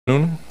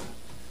Afternoon.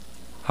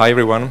 Hi,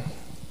 everyone.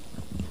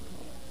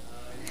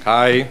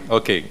 Hi.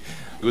 Okay.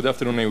 Good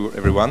afternoon,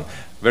 everyone.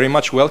 Very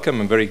much welcome.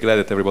 I'm very glad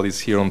that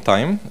everybody's here on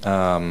time,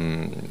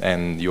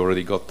 and you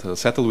already got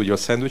settled with your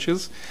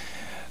sandwiches.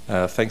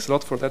 Thanks a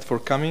lot for that, for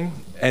coming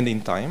and in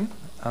time,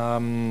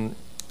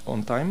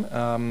 on time.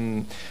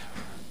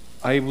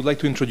 I would like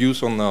to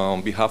introduce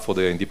on behalf of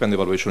the Independent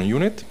Evaluation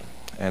Unit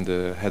and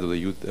the head of the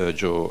youth,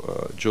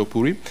 Joe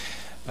Puri,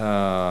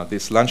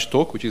 this lunch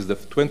talk, which is the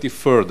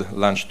 23rd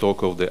lunch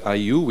talk of the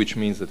IU, which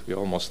means that we're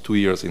almost 2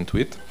 years into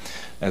it,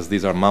 as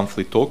these are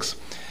monthly talks.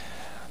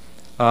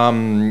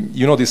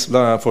 You know, this,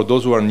 for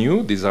those who are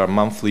new, these are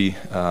monthly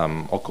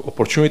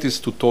opportunities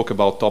to talk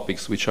about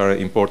topics which are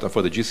important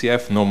for the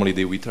GCF.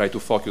 Normally, we try to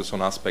focus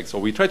on aspects,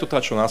 or we try to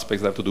touch on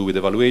aspects that have to do with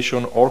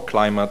evaluation or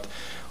climate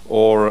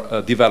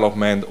or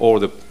development, or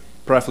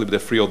preferably the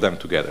three of them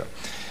together.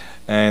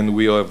 And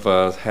we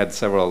have had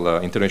several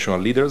international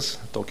leaders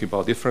talking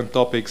about different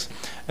topics.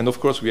 And of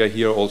course, we are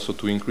here also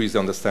to increase the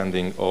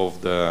understanding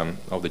of the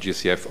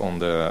GCF on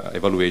the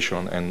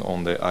evaluation and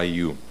on the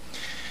IU.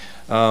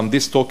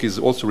 This talk is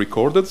also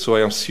recorded, so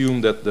I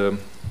assume that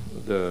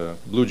the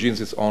blue jeans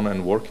is on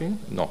and working.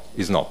 No,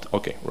 it's not.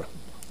 Okay,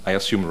 I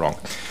assume wrong.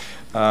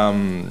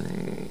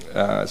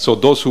 So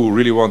those who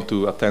really want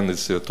to attend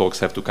these talks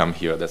have to come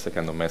here. That's the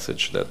kind of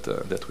message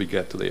that we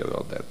get today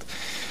about that.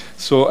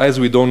 So as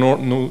we do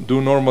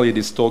normally,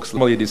 these talks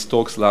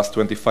last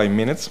 25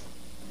 minutes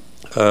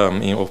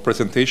of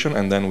presentation,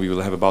 and then we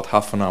will have about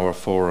half an hour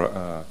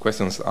for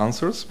questions and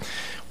answers.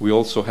 We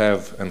also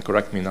have, and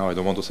correct me now, I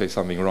don't want to say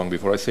something wrong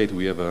before I say it,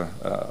 we have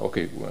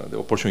the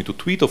opportunity to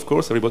tweet, of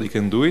course, everybody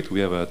can do it.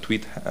 We have a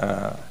tweet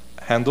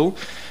handle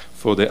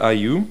for the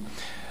IU.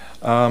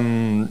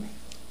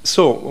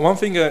 So one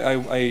thing I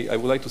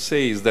would like to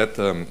say is that,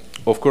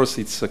 of course,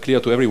 it's clear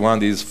to everyone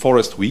this is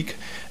Forest Week,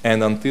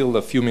 and until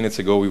a few minutes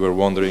ago we were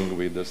wondering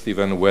with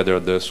Stephen whether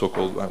the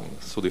so-called,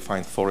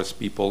 so-defined forest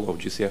people of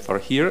GCF are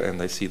here,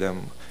 and I see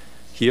them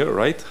here,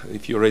 right?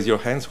 If you raise your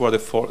hands, who are the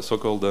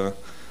so-called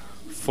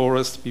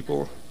forest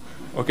people?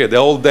 Okay, they're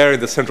all there in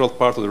the central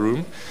part of the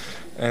room,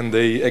 and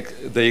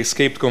they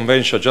escaped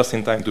convention just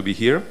in time to be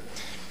here.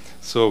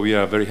 So we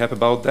are very happy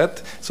about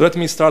that. So let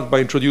me start by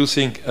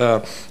introducing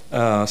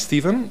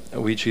Stephen,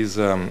 which is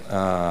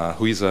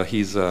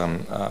he's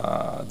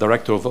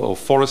director of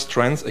Forest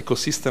Trends,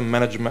 Ecosystem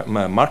Management,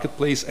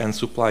 Marketplace, and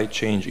Supply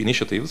Chain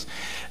Initiatives,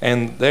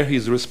 and there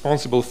he's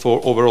responsible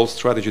for overall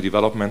strategy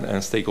development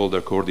and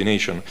stakeholder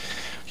coordination.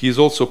 He is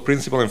also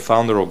principal and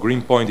founder of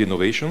Greenpoint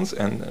Innovations,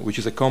 which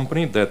is a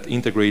company that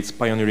integrates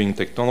pioneering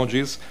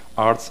technologies,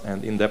 arts,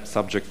 and in-depth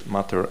subject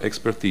matter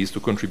expertise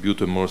to contribute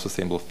to a more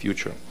sustainable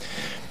future.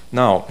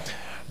 Now,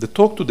 the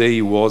talk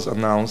today was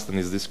announced and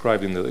is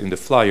described in the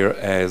flyer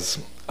as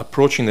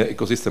approaching the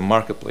ecosystem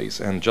marketplace.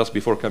 And just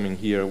before coming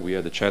here, we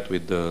had a chat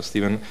with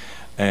Stephen,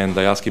 and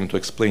I asked him to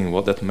explain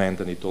what that meant,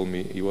 and he told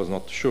me he was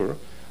not sure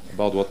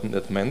about what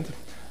that meant.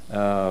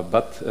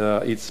 But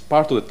it's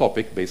part of the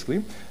topic,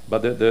 basically.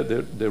 But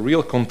the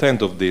real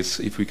content of this,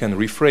 if we can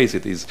rephrase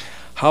it, is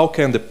how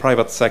can the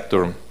private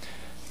sector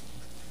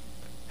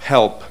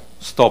help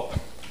stop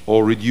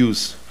or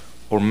reduce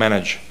or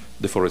manage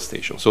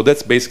deforestation? So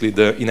that's basically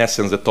in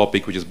essence, the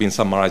topic which has been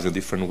summarized in a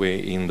different way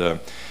in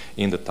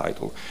the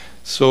title.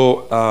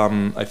 So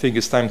I think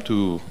it's time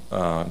to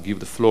give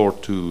the floor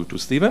to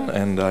Stephen,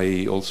 and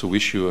I also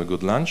wish you a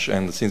good lunch.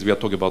 And since we are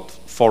talking about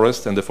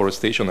forest and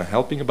deforestation and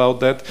helping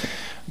about that,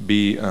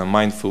 be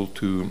mindful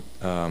to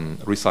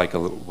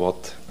recycle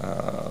what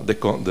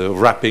the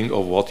wrapping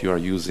of what you are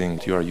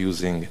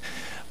using,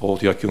 or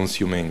what you are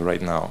consuming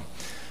right now.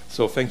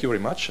 So thank you very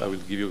much. I will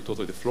give you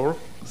totally the floor.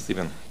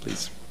 Stephen,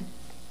 please.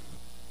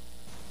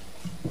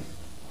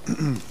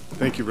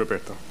 Thank you,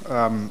 Roberto.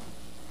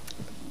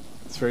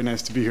 It's very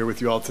nice to be here with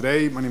you all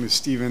today. My name is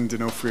Stephen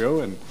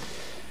Donofrio,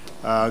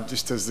 and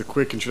just as the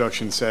quick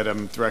introduction said,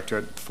 I'm director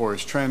at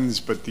Forest Trends,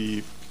 but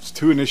the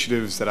two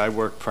initiatives that I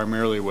work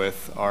primarily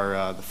with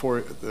are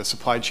the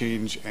supply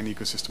chain and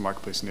ecosystem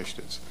marketplace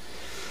initiatives.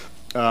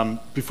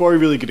 Before we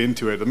really get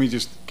into it, let me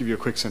just give you a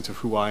quick sense of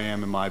who I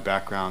am and my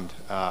background.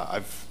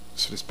 I've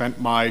sort of spent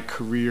my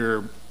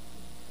career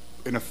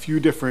in a few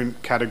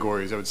different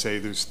categories. I would say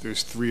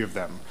there's three of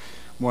them.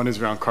 One is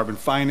around carbon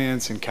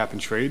finance and cap and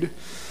trade.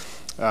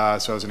 So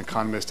I was an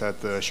economist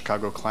at the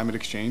Chicago Climate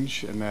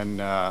Exchange, and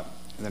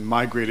then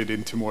migrated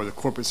into more the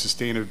corporate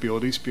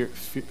sustainability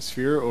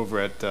sphere over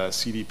at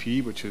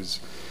CDP, which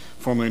is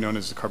formerly known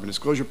as the Carbon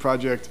Disclosure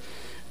Project.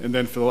 And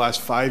then for the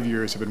last 5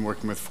 years, I've been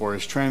working with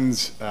Forest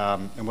Trends.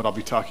 And what I'll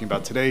be talking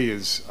about today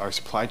is our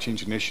supply chain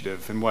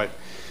initiative. And what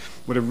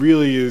it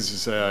really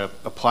is a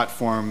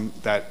platform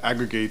that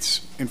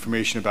aggregates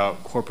information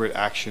about corporate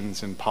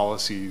actions and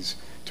policies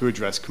to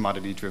address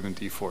commodity-driven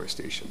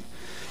deforestation.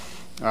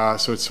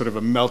 So it's sort of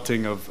a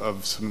melting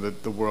of some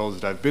of the worlds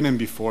that I've been in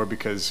before,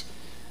 because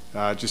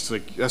just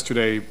like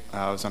yesterday,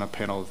 I was on a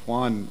panel with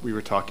Juan. We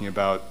were talking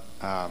about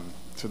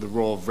so the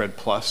role of REDD+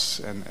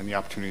 and the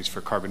opportunities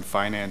for carbon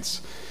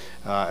finance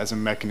as a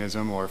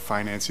mechanism or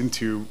finance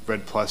into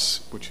REDD+,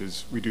 which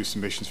is reduced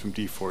emissions from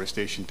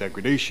deforestation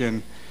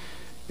degradation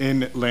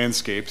in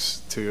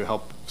landscapes to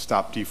help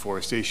stop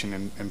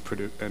deforestation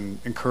and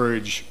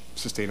encourage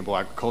sustainable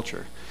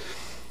agriculture.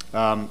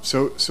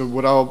 So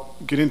what I'll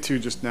get into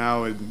just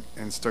now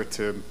and start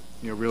to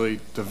really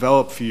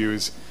develop for you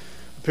is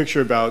a picture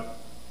about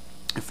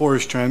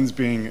Forest Trends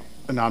being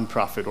a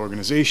nonprofit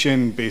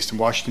organization based in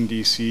Washington,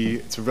 D.C.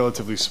 It's a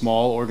relatively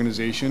small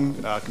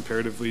organization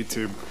comparatively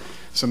to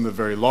some of the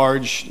very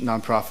large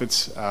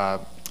nonprofits.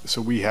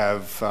 So we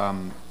have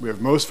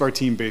most of our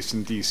team based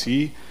in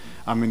D.C.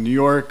 I'm in New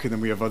York, and then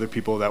we have other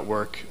people that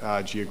work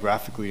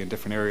geographically in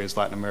different areas: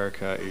 Latin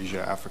America,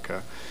 Asia,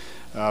 Africa.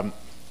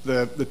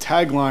 The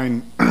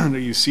tagline that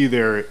you see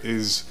there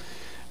is,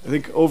 I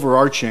think,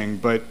 overarching,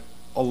 but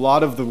a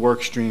lot of the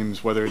work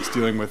streams, whether it's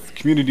dealing with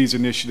communities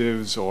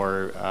initiatives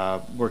or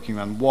working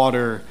on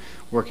water,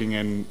 working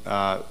in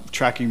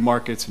tracking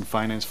markets and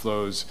finance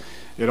flows,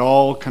 it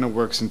all kind of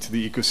works into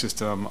the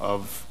ecosystem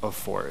of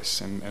forests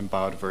and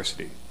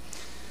biodiversity.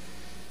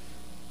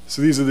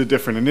 So these are the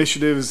different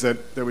initiatives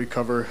that we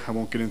cover. I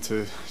won't get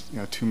into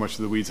too much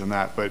of the weeds on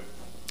that, but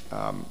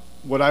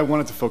what I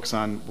wanted to focus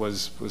on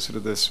was sort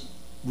of this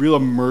real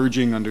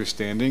emerging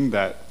understanding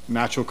that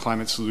natural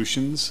climate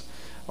solutions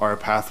are a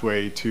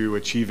pathway to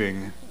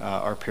achieving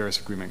our Paris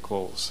Agreement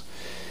goals.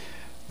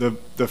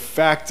 The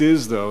fact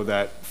is, though,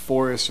 that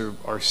forests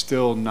are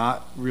still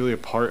not really a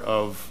part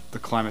of the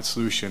climate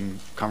solution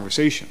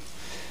conversation.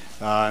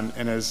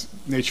 And as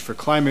Nature for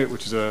Climate,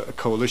 which is a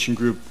coalition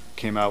group,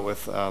 came out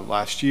with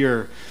last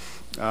year,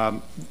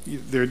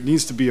 there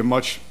needs to be a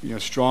much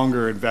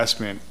stronger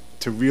investment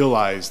to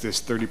realize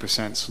this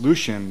 30%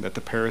 solution that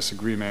the Paris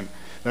Agreement,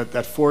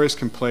 that forests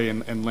can play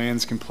and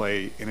lands can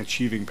play in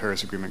achieving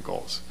Paris Agreement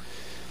goals.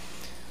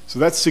 So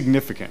that's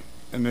significant.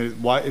 And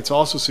it's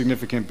also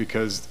significant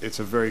because it's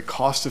a very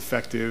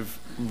cost-effective,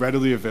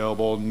 readily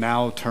available,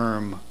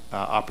 now-term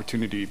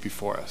opportunity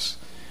before us.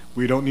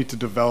 We don't need to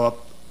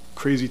develop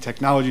crazy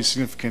technology,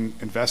 significant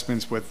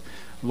investments with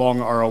long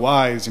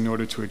ROIs in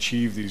order to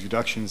achieve these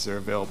reductions that are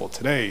available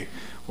today.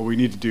 What we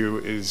need to do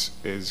is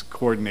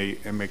coordinate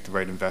and make the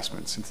right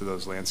investments into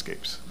those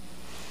landscapes.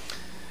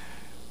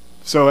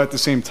 So at the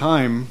same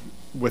time,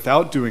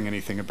 without doing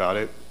anything about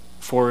it,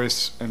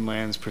 forests and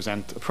lands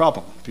present a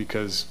problem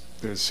because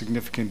there's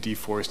significant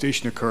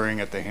deforestation occurring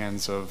at the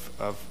hands of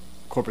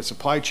corporate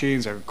supply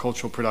chains,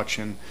 agricultural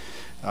production,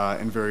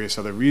 and various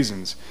other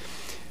reasons.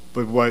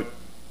 But what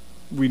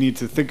we need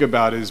to think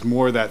about is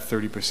more that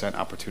 30%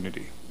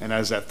 opportunity. And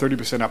as that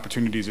 30%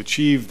 opportunity is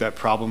achieved, that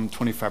problem,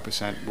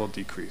 25%, will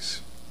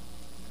decrease.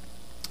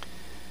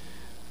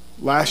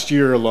 Last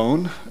year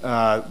alone,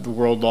 the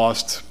world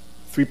lost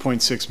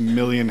 3.6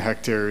 million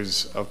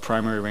hectares of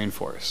primary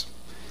rainforest.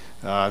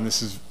 And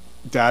this is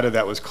data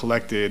that was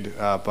collected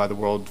by the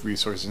World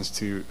Resources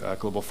Institute,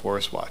 Global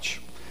Forest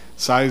Watch,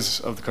 size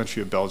of the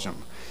country of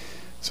Belgium.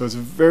 So it's a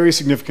very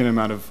significant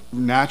amount of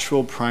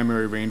natural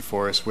primary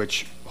rainforest,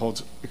 which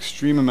holds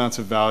extreme amounts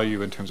of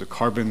value in terms of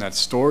carbon that's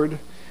stored,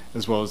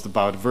 as well as the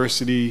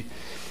biodiversity,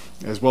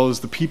 as well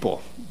as the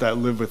people that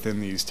live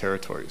within these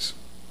territories.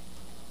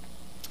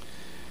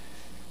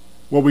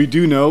 What we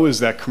do know is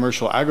that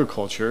commercial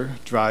agriculture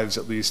drives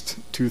at least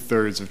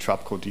 2/3 of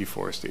tropical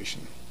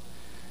deforestation.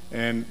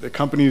 And the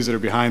companies that are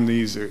behind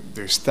these,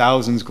 there's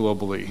thousands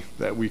globally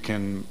that we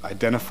can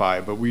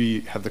identify, but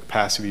we have the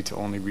capacity to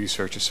only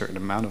research a certain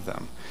amount of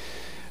them.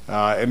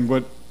 And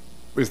what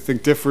we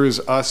think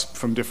differs us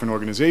from different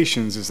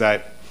organizations is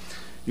that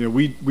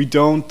we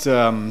don't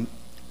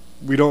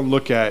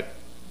look at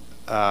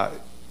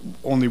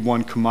only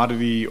one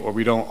commodity, or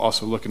we don't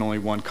also look at only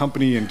one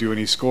company and do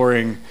any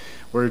scoring.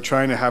 We're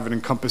trying to have an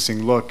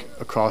encompassing look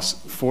across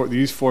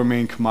these four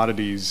main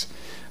commodities,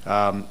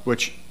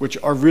 which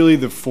are really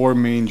the four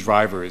main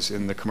drivers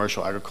in the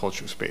commercial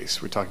agriculture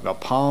space. We're talking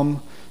about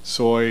palm,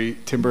 soy,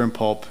 timber and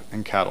pulp,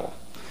 and cattle.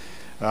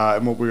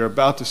 And what we're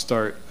about to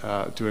start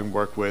doing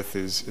work with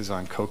is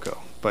on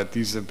cocoa. But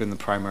these have been the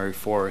primary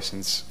four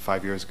since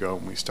 5 years ago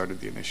when we started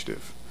the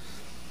initiative.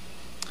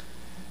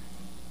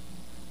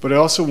 But I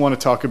also want to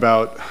talk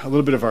about a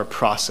little bit of our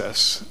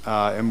process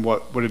and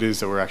what it is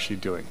that we're actually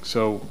doing.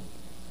 So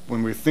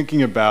when we're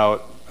thinking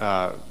about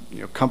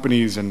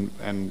companies,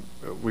 and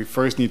we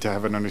first need to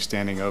have an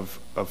understanding of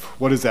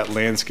what is that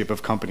landscape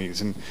of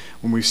companies. And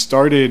when we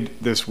started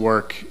this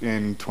work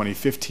in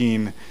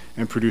 2015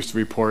 and produced a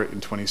report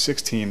in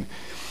 2016,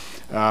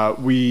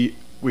 we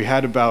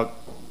had about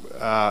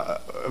a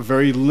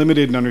very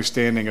limited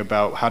understanding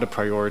about how to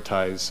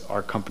prioritize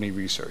our company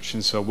research.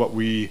 And so what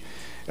we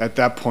at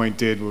that point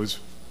did was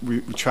we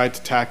tried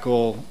to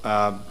tackle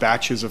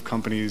batches of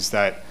companies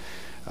that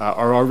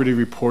are already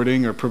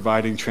reporting or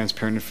providing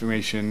transparent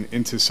information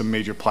into some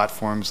major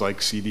platforms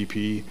like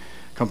CDP,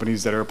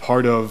 companies that are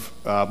part of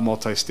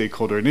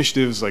multi-stakeholder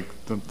initiatives like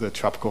the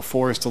Tropical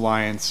Forest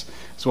Alliance,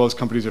 as well as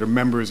companies that are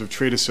members of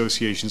trade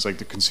associations like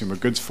the Consumer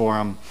Goods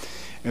Forum,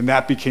 And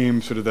that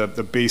became sort of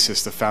the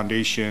basis, the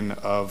foundation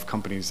of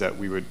companies that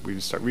we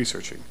would start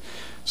researching.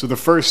 So the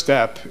first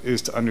step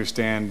is to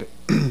understand,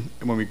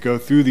 when we go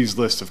through these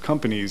lists of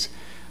companies,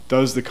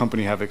 does the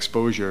company have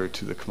exposure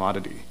to the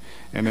commodity?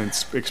 And then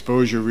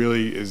exposure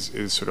really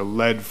is sort of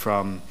led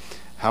from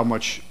how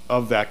much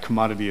of that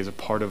commodity is a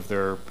part of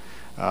their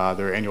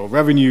annual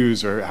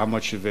revenues, or how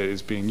much of it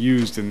is being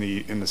used in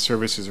the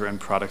services or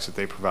end products that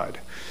they provide.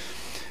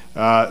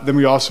 Then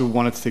we also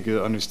wanted to take an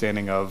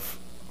understanding of,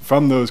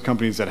 from those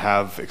companies that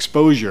have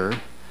exposure,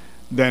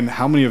 then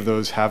how many of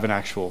those have an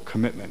actual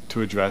commitment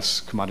to address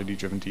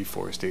commodity-driven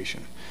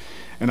deforestation.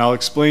 And I'll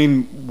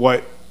explain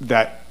what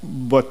that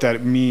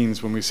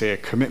means when we say a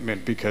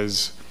commitment,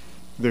 because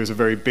there's a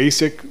very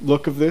basic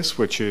look of this,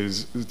 which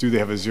is, do they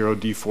have a zero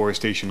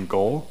deforestation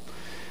goal?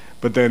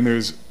 But then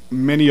there's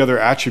many other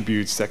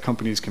attributes that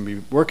companies can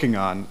be working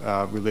on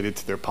related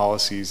to their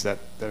policies that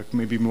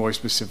may be more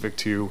specific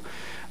to,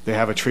 they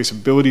have a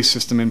traceability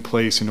system in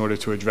place in order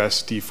to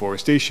address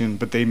deforestation,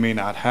 but they may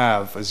not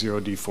have a zero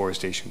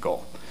deforestation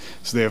goal.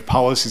 So they have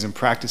policies and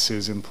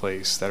practices in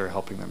place that are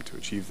helping them to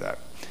achieve that.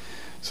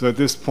 So at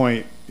this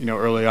point,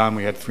 early on,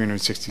 we had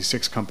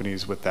 366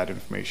 companies with that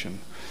information.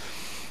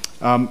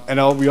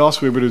 And we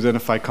also were able to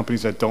identify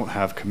companies that don't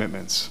have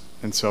commitments.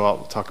 And so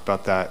I'll talk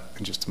about that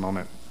in just a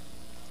moment.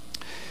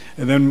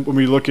 And then when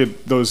we look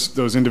at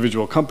those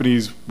individual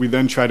companies, we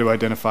then try to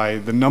identify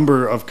the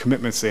number of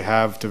commitments they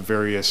have to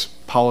various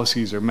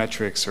policies or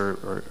metrics,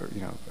 or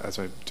as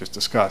I just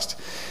discussed.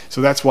 So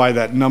that's why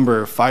that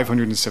number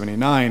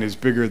 579 is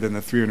bigger than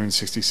the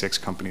 366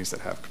 companies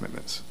that have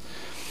commitments.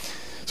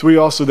 So we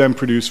also then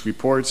produce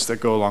reports that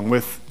go along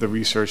with the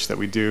research that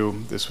we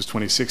do. This was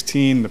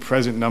 2016. The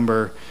present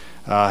number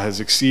has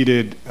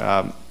exceeded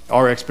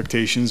our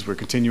expectations. We're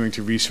continuing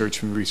to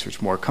research and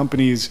research more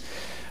companies.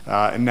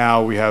 And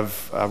now we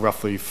have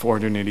roughly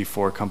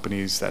 484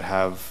 companies that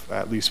have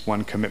at least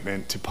one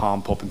commitment to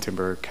palm, pulp and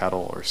timber,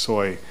 cattle, or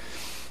soy.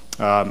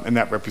 And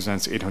that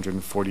represents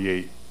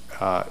 848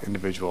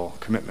 individual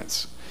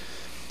commitments.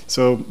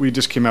 So we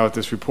just came out with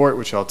this report,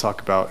 which I'll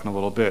talk about in a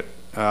little bit.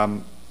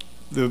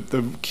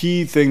 The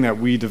key thing that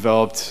we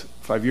developed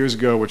 5 years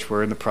ago, which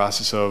we're in the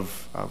process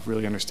of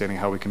really understanding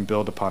how we can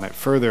build upon it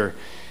further,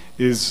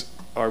 is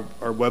our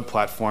web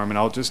platform. And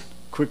I'll just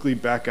quickly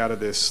back out of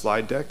this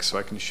slide deck so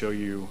I can show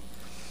you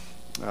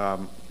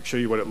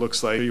what it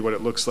looks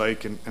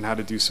like, and how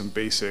to do some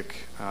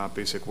basic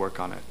work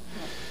on it.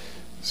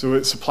 So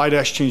at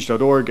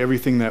supply-change.org,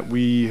 everything that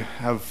we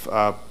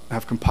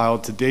have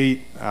compiled to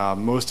date,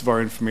 most of our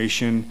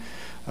information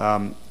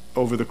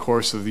over the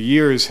course of the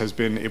years has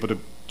been able to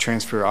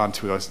transfer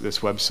onto this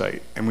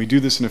website. And we do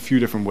this in a few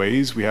different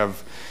ways. We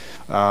have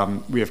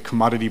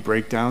commodity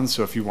breakdowns.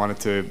 So if you wanted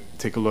to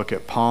take a look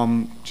at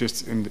palm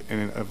just in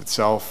and of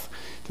itself,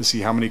 to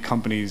see how many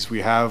companies we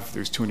have,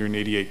 there's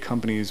 288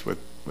 companies with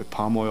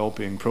palm oil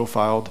being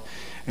profiled.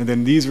 And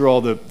then these are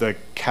all the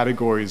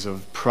categories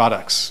of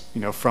products,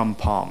 from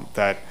palm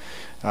that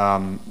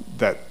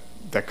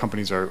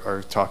companies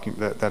are talking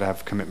that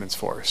have commitments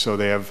for. So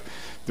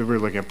we're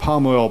looking at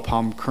palm oil,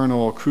 palm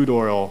kernel, crude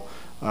oil,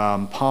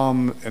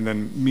 palm, and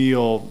then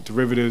meal,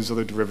 derivatives,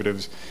 other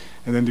derivatives.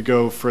 And then to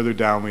go further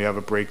down, we have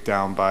a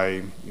breakdown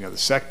by the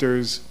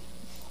sectors.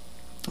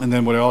 And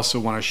then what I also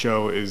want to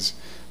show is,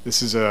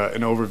 this is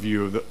an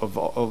overview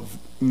of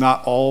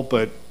not all,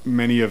 but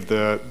many of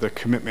the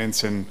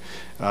commitments and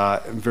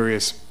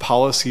various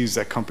policies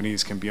that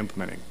companies can be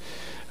implementing.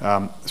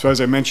 So as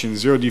I mentioned,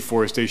 zero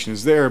deforestation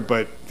is there,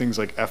 but things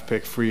like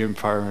FPIC, free and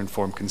prior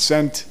informed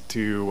consent,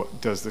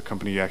 does the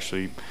company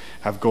actually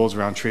have goals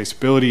around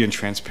traceability and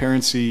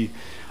transparency?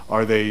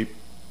 Are they,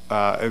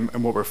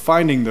 and what we're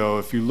finding though,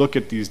 if you look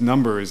at these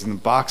numbers in the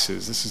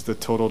boxes, this is the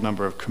total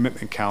number of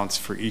commitment counts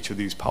for each of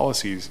these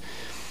policies,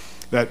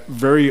 that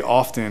very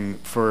often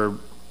for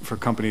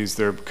companies,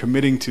 they're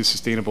committing to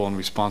sustainable and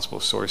responsible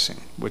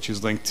sourcing, which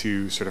is linked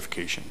to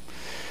certification.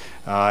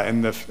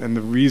 And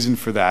the reason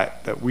for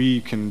that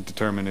we can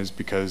determine is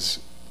because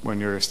when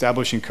you're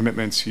establishing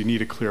commitments, you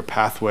need a clear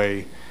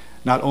pathway,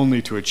 not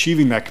only to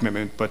achieving that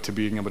commitment, but to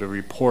being able to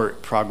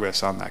report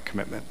progress on that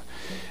commitment.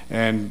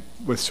 And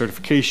with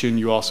certification,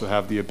 you also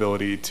have the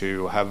ability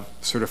to have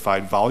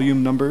certified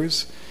volume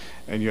numbers,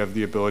 and you have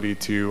the ability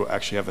to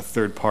actually have a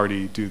third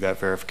party do that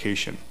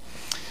verification.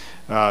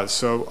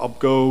 So I'll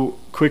go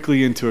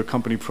quickly into a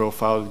company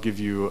profile to give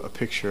you a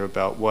picture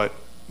about what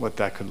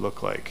that could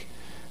look like.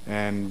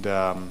 And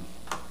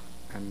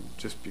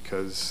just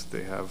because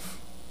they have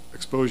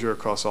exposure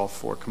across all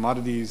 4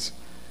 commodities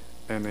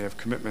and they have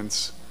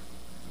commitments,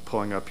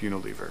 pulling up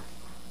Unilever.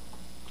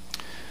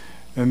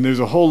 And there's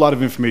a whole lot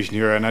of information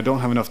here, and I don't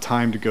have enough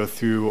time to go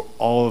through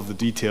all of the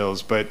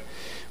details, but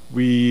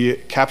we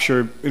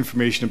capture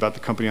information about the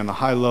company on the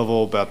high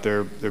level, about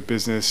their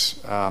business,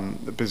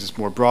 the business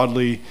more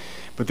broadly.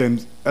 But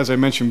then, as I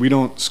mentioned, we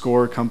don't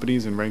score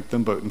companies and rank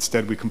them, but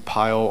instead we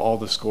compile all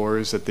the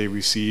scores that they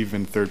receive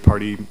in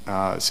third-party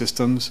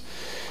systems.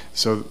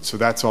 So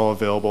that's all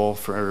available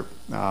for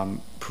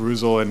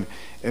perusal. And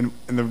And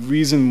the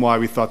reason why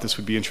we thought this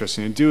would be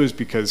interesting to do is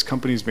because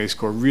companies may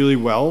score really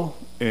well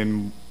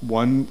in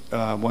one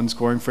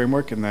scoring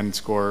framework and then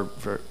score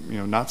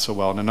not so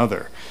well in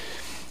another.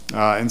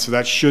 And so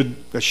that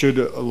should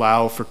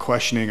allow for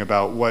questioning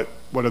about what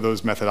are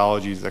those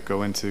methodologies that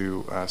go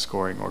into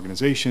scoring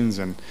organizations,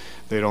 and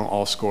they don't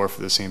all score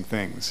for the same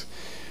things.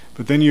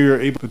 But then you're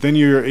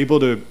able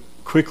to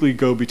quickly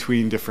go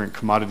between different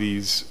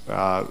commodities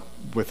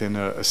within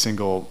a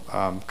single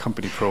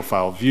company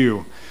profile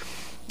view,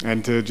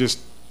 and to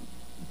just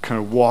kind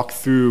of walk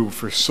through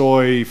for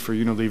soy, for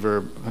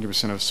Unilever,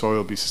 100% of soy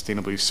will be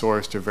sustainably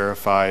sourced or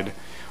verified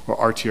or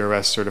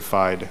RTRS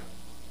certified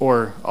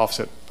or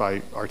offset by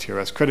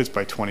RTRS credits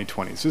by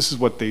 2020. So this is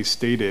what they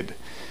stated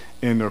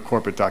in their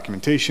corporate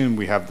documentation.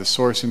 We have the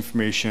source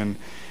information,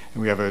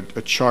 and we have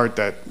a chart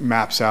that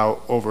maps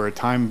out over a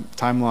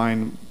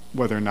timeline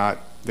whether or not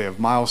they have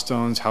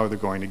milestones, how they're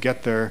going to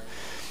get there.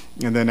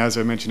 And then, as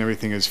I mentioned,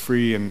 everything is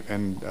free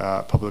and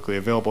publicly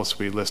available, so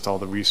we list all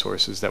the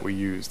resources that we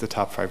use, the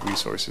top 5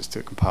 resources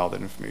to compile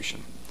that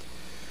information.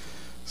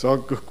 So I'll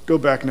go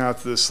back now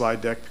to the slide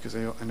deck because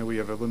I know we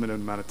have a limited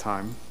amount of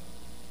time.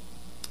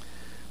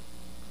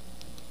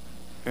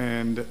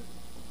 And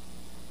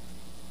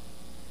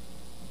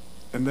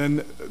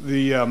then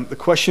the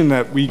question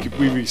that we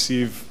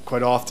receive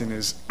quite often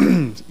is,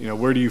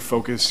 where do you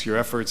focus your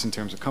efforts in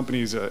terms of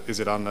companies? Is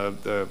it on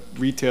the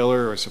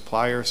retailer or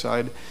supplier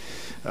side?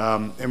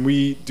 And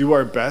we do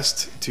our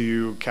best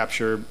to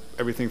capture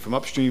everything from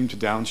upstream to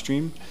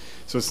downstream.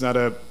 So it's not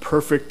a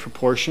perfect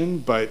proportion,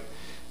 but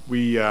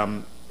we've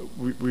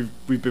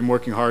been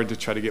working hard to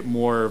try to get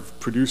more of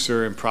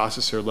producer and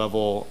processor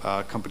level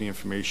company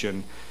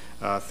information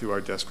through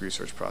our desk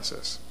research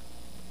process.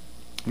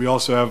 We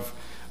also have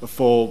a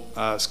full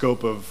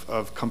scope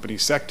of company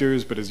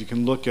sectors, but as you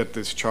can look at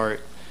this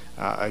chart,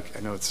 I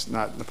know it's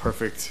not the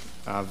perfect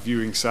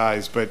viewing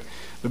size, but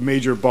the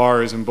major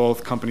bars in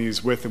both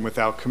companies with and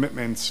without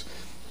commitments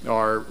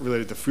are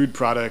related to food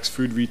products,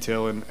 food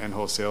retail, and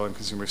wholesale and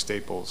consumer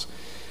staples.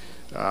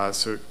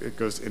 So it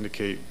goes to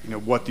indicate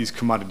what these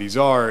commodities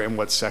are and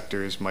what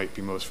sectors might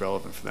be most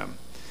relevant for them.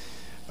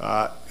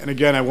 And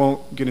again, I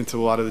won't get into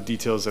a lot of the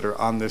details that are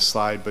on this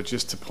slide, but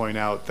just to point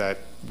out that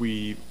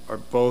we are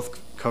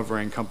both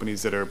covering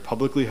companies that are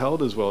publicly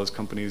held as well as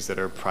companies that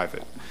are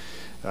private.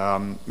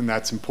 And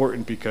that's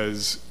important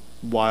because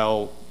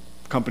while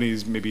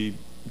companies may be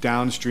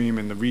downstream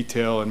in the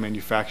retail and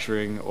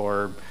manufacturing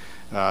or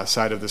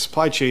side of the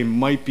supply chain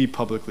might be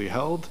publicly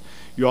held,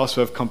 you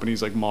also have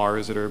companies like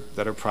Mars that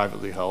are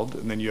privately held,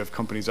 and then you have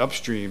companies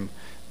upstream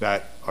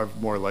that are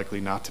more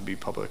likely not to be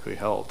publicly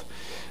held.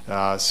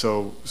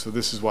 So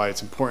this is why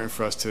it's important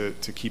for us to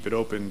keep it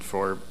open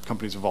for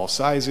companies of all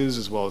sizes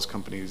as well as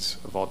companies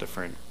of all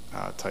different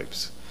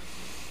types.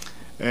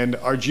 And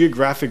our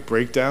geographic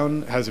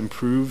breakdown has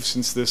improved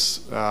since this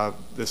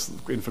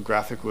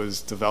infographic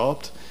was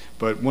developed.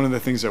 But one of the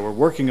things that we're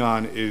working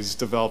on is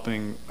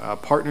developing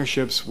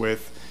partnerships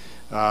with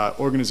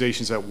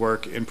organizations that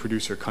work in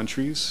producer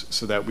countries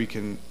so that we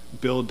can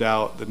build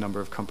out the number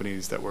of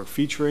companies that we're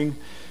featuring,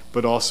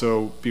 but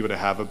also be able to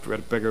have a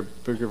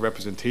bigger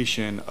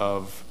representation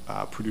of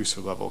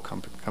producer-level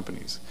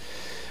companies.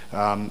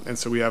 And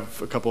so we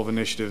have a couple of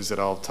initiatives that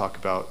I'll talk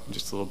about in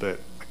just a little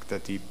bit, like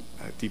that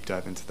deep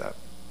dive into that.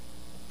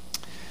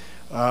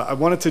 I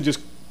wanted to just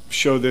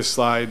show this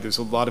slide. There's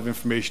a lot of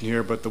information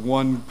here, but the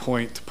one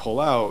point to pull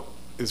out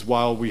is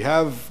while we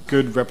have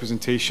good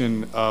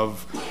representation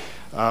of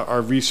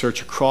our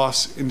research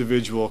across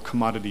individual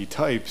commodity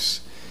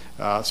types,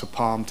 so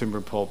palm,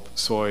 timber, pulp,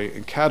 soy,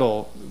 and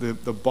cattle,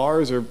 the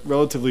bars are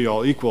relatively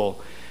all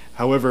equal.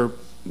 However,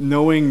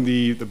 knowing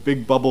the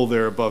big bubble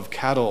there above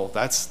cattle,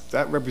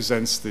 that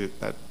represents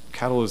that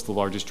cattle is the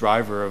largest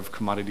driver of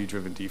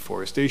commodity-driven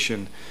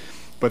deforestation.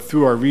 But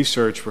through our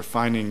research, we're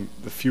finding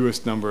the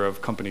fewest number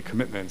of company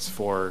commitments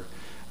for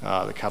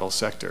the cattle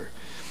sector.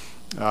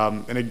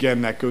 And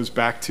again, that goes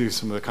back to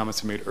some of the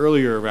comments I made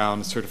earlier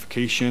around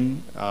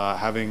certification,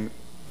 having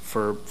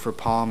for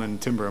palm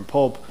and timber and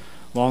pulp,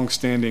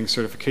 long-standing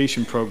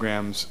certification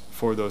programs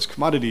for those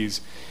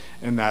commodities,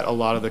 and that a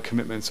lot of the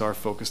commitments are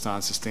focused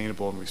on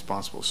sustainable and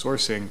responsible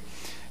sourcing,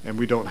 and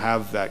we don't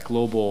have that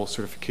global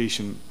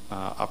certification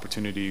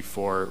opportunity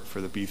for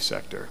the beef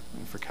sector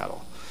and for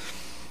cattle.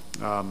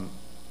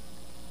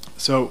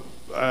 So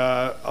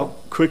I'll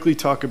quickly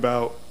talk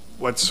about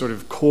what's sort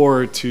of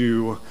core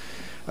to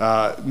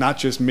not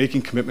just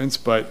making commitments,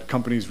 but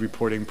companies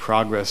reporting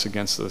progress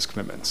against those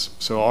commitments.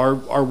 So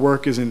our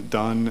work isn't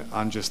done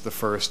on just the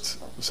first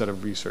set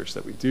of research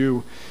that we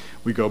do.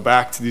 We go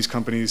back to these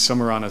companies.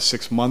 Some are on a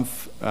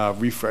 6-month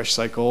refresh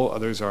cycle.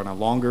 Others are on a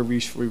longer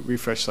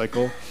refresh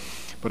cycle.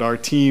 But our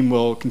team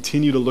will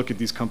continue to look at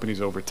these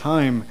companies over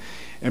time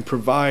and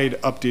provide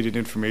updated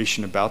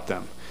information about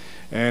them.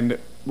 And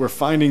we're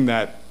finding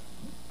that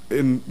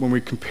when we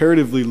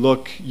comparatively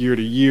look year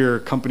to year,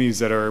 companies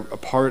that are a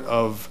part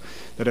of,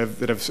 that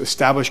have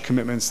established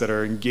commitments, that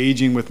are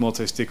engaging with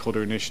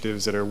multi-stakeholder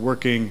initiatives, that are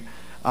working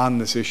on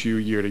this issue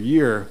year to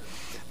year,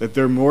 that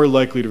they're more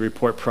likely to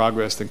report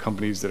progress than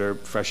companies that are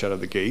fresh out of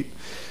the gate.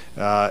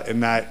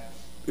 And that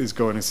is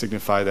going to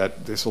signify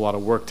that there's a lot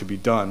of work to be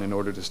done in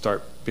order to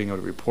start being able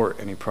to report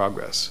any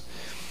progress.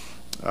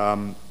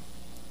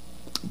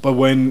 But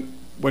when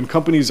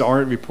companies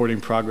aren't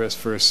reporting progress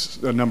for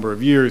a number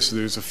of years, so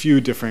there's a few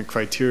different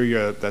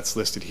criteria that's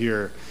listed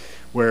here,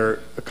 where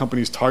a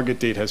company's target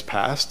date has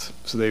passed.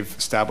 So they've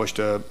established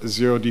a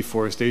zero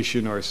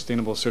deforestation or a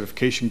sustainable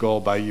certification goal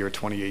by year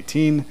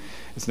 2018.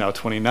 It's now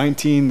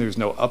 2019. There's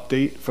no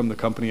update from the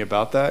company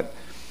about that.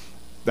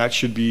 That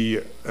should be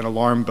an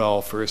alarm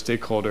bell for a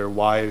stakeholder.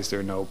 Why is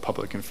there no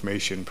public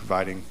information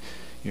providing,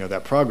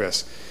 that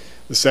progress?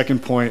 The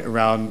second point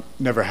around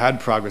never had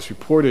progress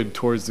reported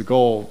towards the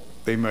goal.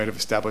 They might have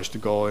established a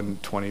goal in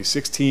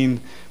 2016,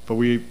 but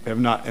we have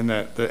not, and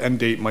the end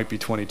date might be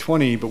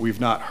 2020, but we've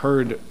not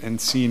heard and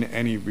seen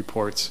any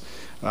reports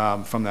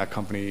from that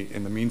company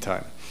in the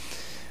meantime.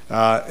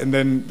 And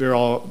then they're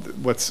all,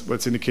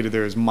 what's indicated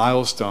there is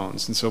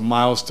milestones. And so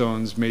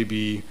milestones may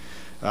be,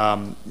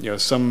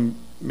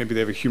 maybe they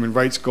have a human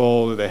rights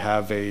goal, or they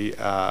have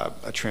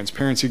a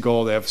transparency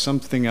goal, they have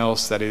something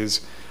else that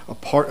is a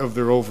part of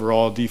their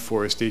overall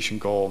deforestation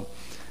goal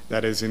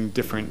that is in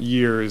different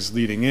years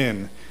leading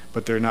in,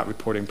 but they're not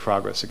reporting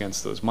progress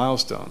against those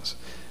milestones.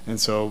 And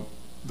so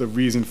the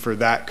reason for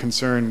that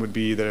concern would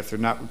be that if they're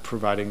not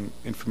providing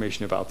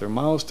information about their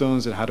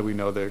milestones, then how do we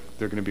know they're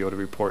going to be able to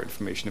report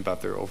information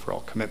about their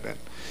overall commitment?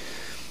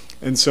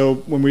 And so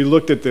when we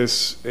looked at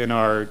this in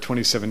our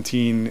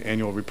 2017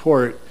 annual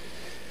report,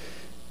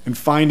 and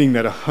finding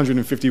that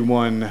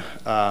 151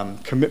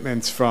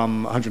 commitments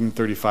from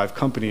 135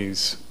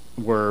 companies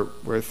were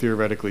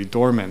theoretically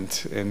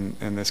dormant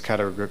in this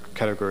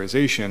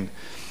categorization,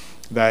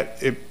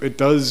 that it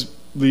does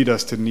lead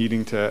us to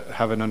needing to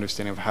have an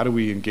understanding of how do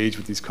we engage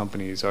with these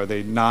companies. Are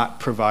they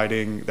not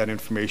providing that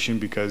information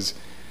because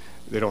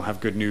they don't have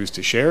good news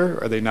to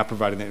share? Are they not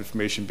providing that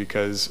information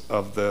because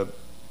of the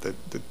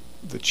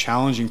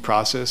challenging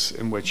process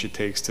in which it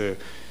takes to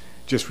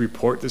just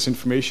report this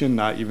information,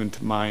 not even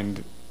to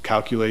mind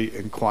calculate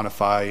and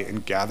quantify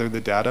and gather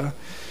the data?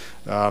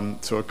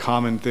 So a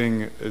common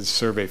thing is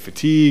survey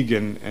fatigue,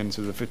 and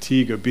so the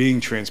fatigue of being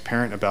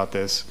transparent about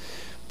this.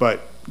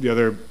 But the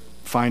other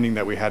finding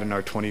that we had in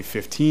our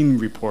 2015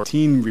 report,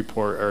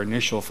 our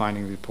initial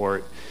finding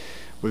report,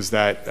 was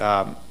that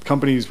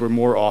companies were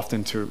more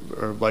often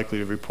or likely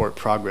to report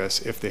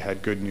progress if they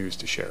had good news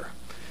to share.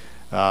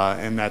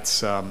 And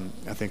that's, I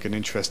think, an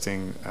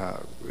interesting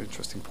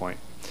point.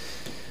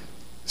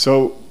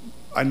 So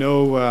I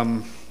know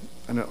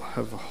I don't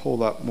have a whole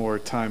lot more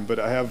time, but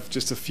I have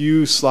just a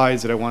few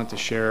slides that I wanted to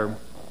share.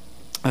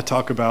 I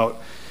talk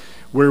about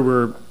where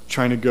we're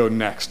trying to go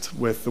next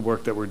with the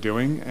work that we're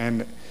doing.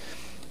 And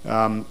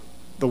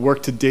the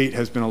work to date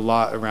has been a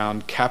lot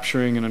around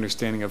capturing an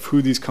understanding of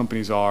who these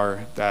companies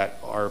are that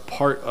are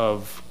part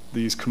of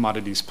these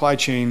commodity supply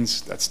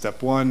chains. That's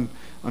step one.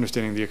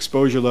 Understanding the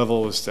exposure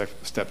level is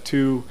step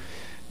two.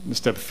 And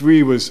step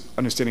three was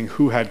understanding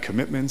who had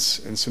commitments.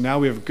 And so now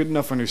we have a good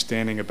enough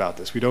understanding about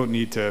this. We don't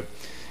need to,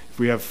 if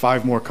we have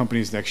 5 more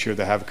companies next year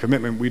that have a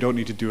commitment, we don't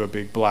need to do a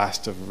big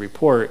blast of a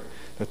report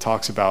that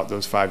talks about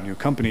those 5 new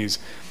companies.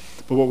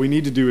 But what we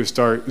need to do is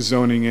start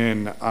zoning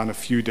in on a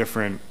few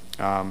different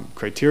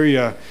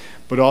criteria,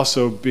 but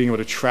also being able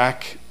to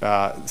track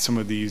some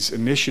of these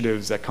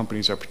initiatives that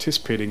companies are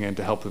participating in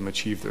to help them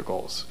achieve their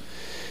goals.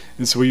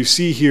 And so what you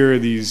see here are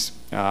these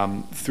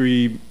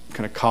 3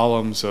 kind of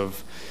columns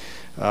of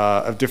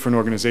different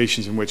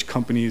organizations in which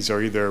companies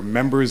are either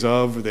members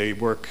of, or they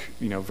work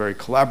very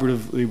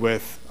collaboratively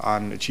with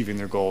on achieving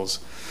their goals.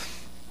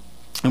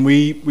 And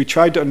we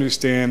tried to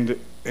understand,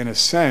 in a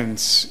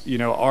sense,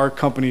 are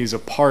companies a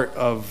part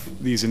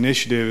of these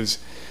initiatives?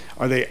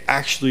 Are they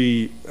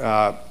actually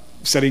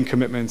setting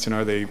commitments, and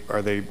are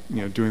they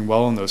doing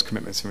well on those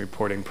commitments and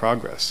reporting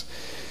progress?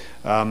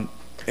 So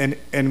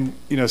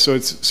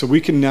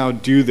we can now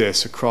do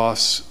this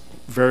across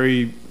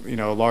very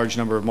a large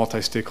number of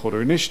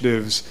multi-stakeholder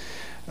initiatives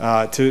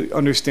to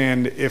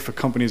understand if a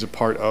company is a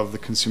part of the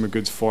Consumer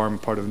Goods Forum,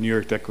 part of the New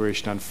York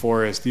Declaration on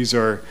Forests. These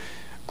are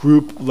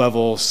group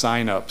level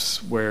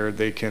signups where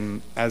they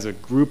can, as a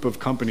group of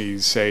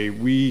companies, say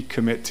we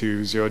commit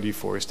to zero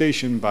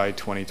deforestation by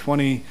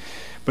 2020,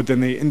 but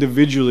then they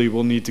individually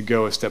will need to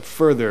go a step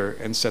further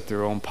and set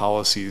their own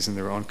policies and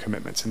their own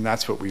commitments, and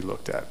that's what we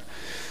looked at.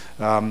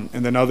 And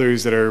then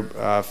others that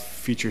are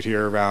featured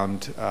here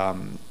around,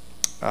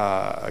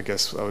 I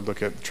guess I would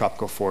look at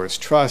Tropical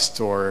Forest Trust,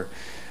 or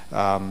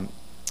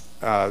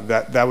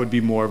that would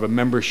be more of a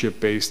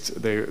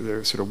membership-based.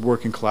 They're sort of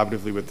working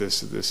collaboratively with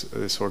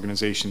this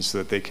organization so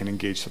that they can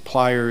engage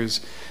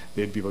suppliers.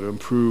 They'd be able to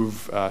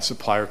improve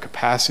supplier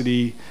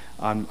capacity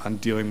on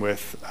dealing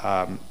with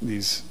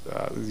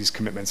these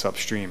commitments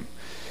upstream.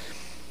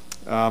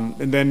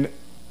 And then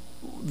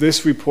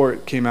this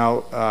report came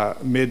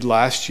out mid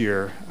last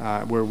year,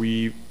 where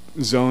we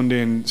zoned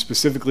in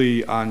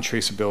specifically on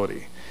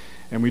traceability.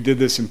 And we did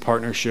this in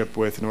partnership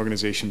with an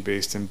organization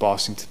based in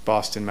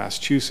Boston,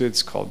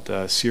 Massachusetts called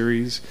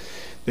Ceres.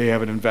 They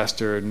have an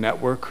investor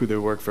network who they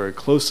work very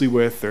closely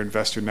with. Their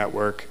investor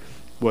network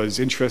was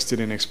interested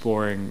in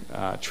exploring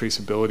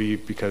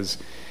traceability, because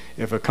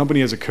if a company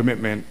has a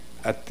commitment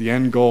at the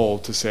end goal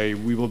to say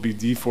we will be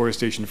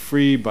deforestation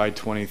free by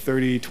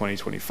 2030,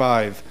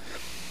 2025,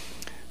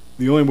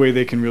 the only way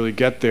they can really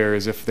get there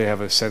is if they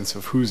have a sense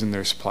of who's in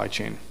their supply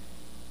chain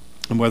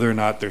and whether or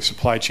not their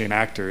supply chain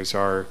actors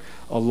are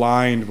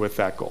aligned with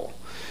that goal.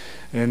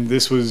 And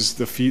this was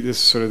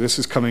this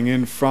is coming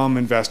in from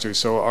investors.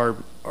 So our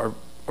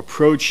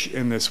approach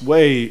in this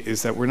way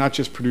is that we're not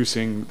just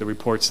producing the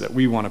reports that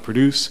we want to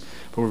produce,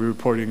 but we're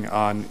reporting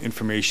on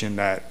information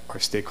that our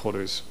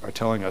stakeholders are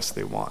telling us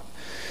they want.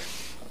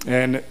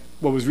 And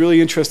what was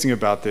really interesting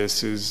about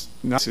this is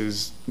not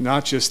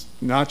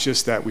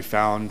just that we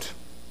found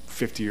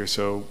 50 or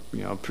so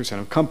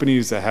percent of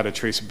companies that had a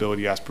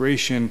traceability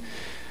aspiration,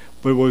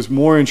 but what was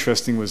more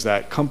interesting was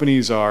that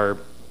companies are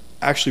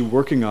actually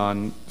working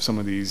on some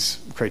of these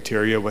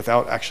criteria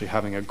without actually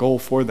having a goal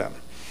for them.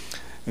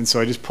 And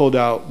so I just pulled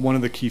out one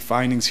of the key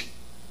findings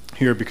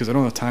here because I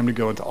don't have time to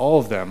go into all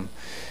of them.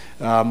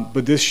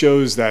 But this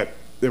shows that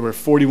there were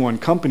 41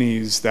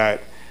 companies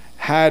that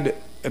had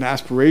an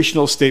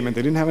aspirational statement.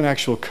 They didn't have an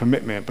actual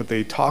commitment, but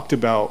they talked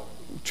about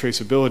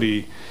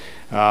traceability.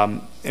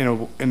 And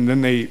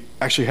then they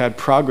actually had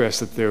progress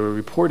that they were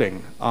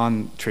reporting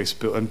on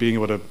traceability and being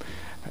able to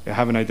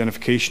have an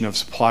identification of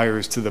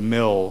suppliers to the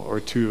mill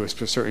or to a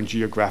certain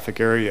geographic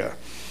area.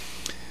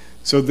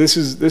 So this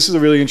is a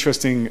really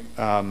interesting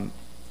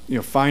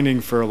finding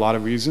for a lot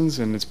of reasons,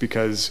 and it's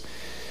because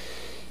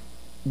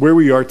where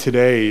we are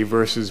today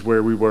versus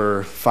where we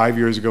were 5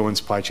 years ago when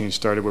supply chain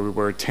started, where we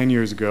were 10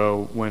 years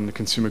ago when the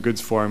Consumer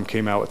Goods Forum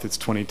came out with its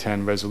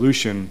 2010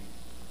 resolution,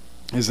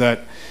 is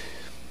that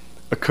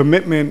a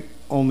commitment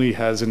only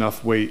has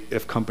enough weight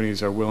if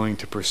companies are willing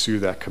to pursue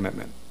that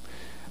commitment.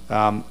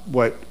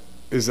 What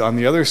is on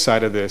the other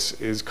side of this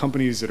is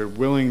companies that are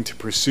willing to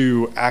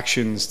pursue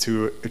actions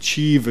to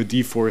achieve a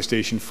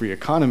deforestation-free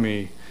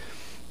economy,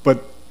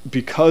 but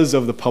because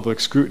of the public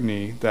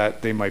scrutiny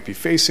that they might be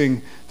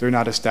facing, they're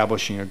not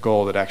establishing a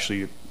goal that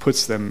actually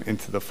puts them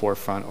into the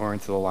forefront or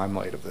into the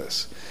limelight of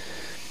this.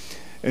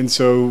 And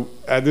so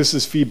this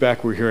is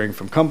feedback we're hearing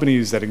from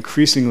companies that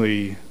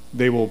increasingly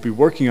they will be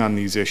working on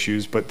these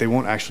issues, but they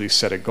won't actually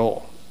set a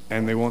goal.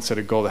 And they won't set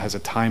a goal that has a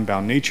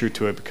time-bound nature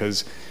to it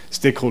because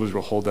stakeholders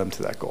will hold them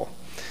to that goal.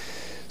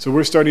 So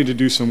we're starting to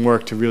do some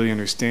work to really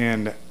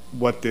understand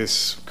what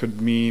this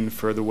could mean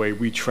for the way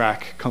we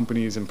track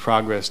companies and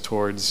progress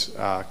towards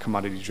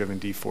commodity-driven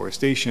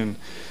deforestation.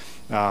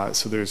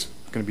 So there's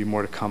going to be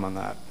more to come on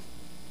that.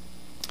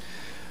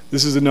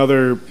 This is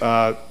another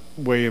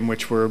way in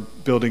which we're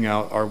building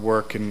out our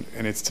work, and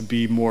it's to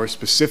be more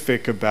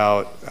specific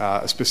about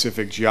a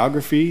specific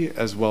geography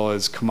as well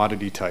as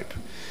commodity type.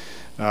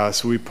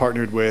 So we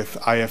partnered with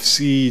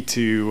IFC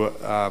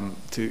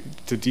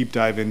to deep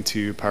dive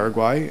into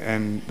Paraguay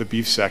and the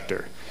beef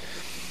sector.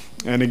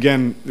 And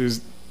again,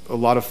 there's a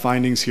lot of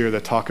findings here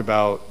that talk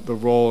about the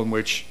role in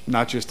which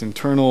not just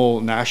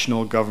internal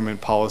national government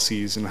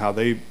policies and how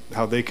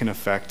they can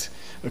affect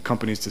a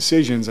company's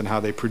decisions and how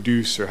they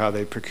produce or how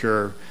they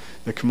procure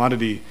the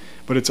commodity,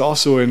 but it's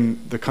also in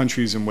the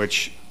countries in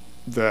which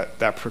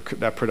that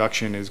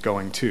production is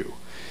going to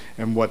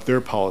and what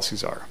their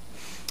policies are.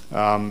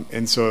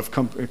 And so if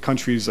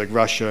countries like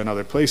Russia and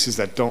other places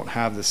that don't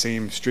have the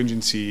same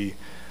stringency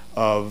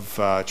of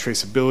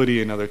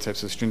traceability and other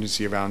types of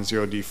stringency around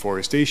zero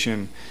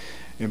deforestation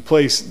in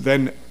place,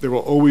 then there will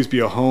always be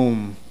a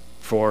home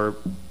for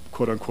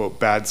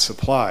quote-unquote bad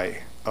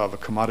supply of a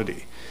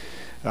commodity.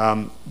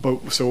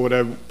 So what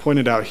I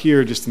pointed out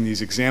here just in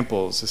these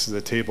examples, this is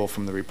a table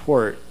from the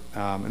report,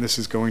 and this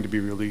is going to be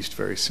released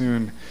very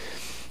soon,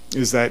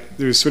 is that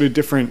there's sort of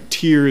different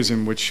tiers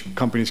in which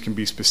companies can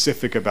be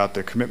specific about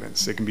their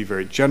commitments. They can be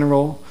very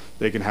general,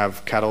 they can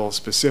have cattle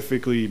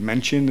specifically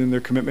mentioned in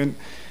their commitment,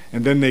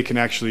 and then they can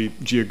actually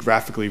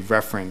geographically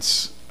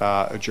reference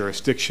a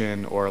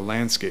jurisdiction or a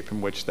landscape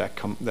in which that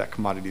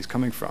commodity is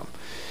coming from.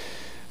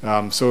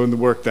 So in the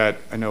work that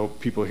I know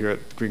people here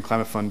at the Green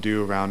Climate Fund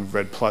do around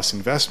REDD+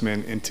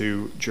 investment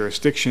into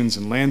jurisdictions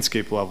and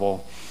landscape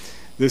level,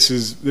 this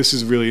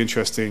is really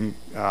interesting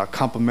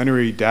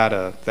complementary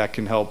data that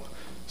can help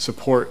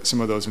support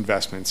some of those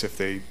investments if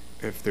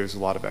there's a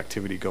lot of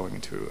activity going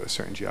into a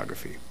certain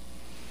geography.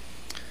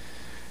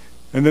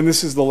 And then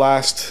this is the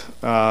last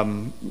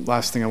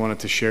thing I wanted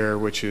to share,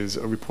 which is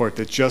a report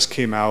that just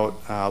came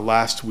out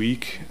last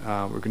week.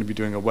 We're going to be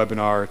doing a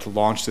webinar to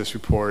launch this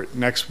report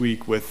next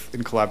week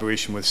in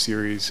collaboration with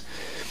Ceres.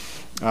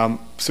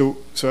 So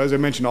as I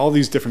mentioned, all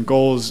these different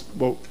goals,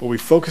 what we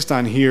focused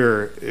on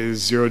here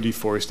is zero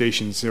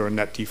deforestation, zero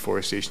net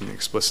deforestation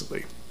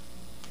explicitly.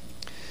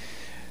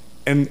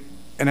 And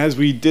as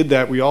we did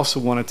that, we also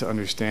wanted to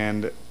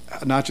understand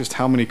not just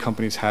how many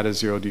companies had a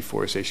zero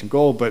deforestation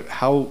goal, but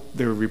how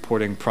they were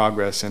reporting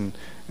progress and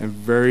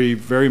very,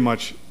 very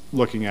much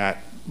looking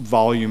at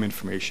volume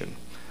information,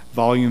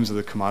 volumes of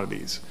the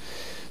commodities.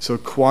 So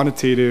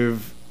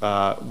quantitative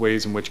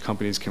ways in which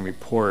companies can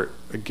report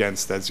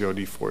against that zero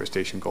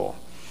deforestation goal.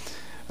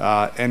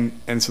 And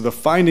so the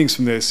findings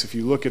from this, if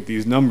you look at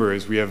these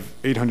numbers, we have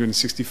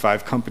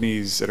 865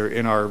 companies that are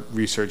in our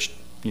research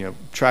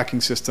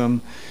tracking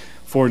system.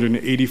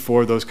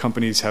 484 of those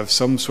companies have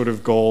some sort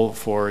of goal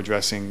for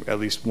addressing at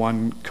least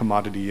one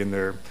commodity in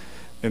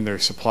their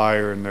supply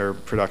or in their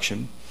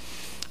production.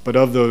 But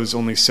of those,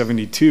 only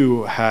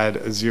 72 had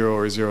a zero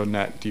or zero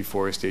net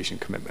deforestation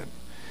commitment.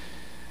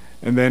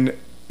 And then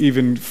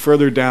even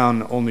further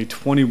down, only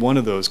 21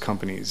 of those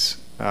companies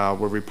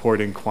were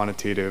reporting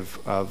quantitative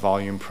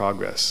volume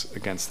progress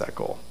against that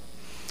goal.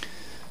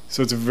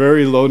 So it's a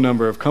very low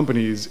number of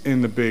companies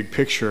in the big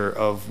picture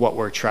of what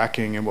we're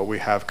tracking and what we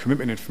have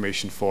commitment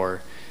information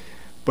for.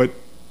 But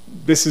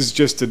this is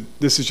just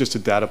a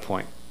data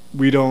point.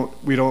 We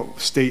don't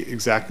state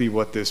exactly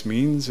what this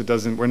means.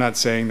 We're not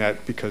saying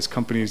that because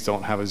companies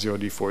don't have a zero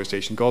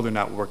deforestation goal, they're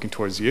not working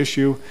towards the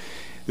issue.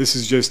 This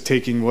is just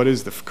taking what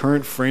is the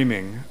current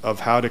framing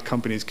of how the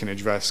companies can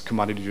address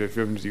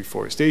commodity-driven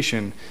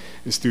deforestation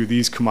is through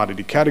these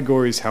commodity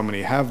categories, how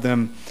many have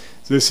them.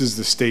 So this is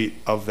the state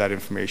of that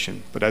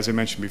information. But as I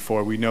mentioned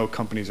before, we know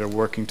companies are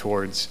working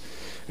towards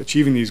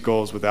achieving these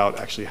goals without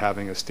actually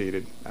having a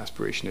stated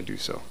aspiration to do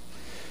so.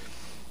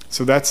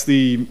 So that's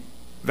the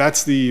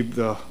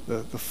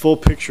full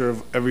picture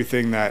of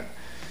everything that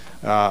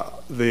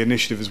the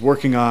initiative is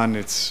working on.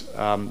 There's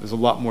a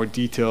lot more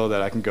detail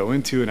that I can go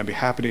into, and I'd be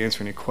happy to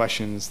answer any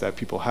questions that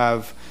people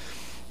have.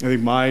 I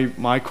think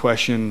my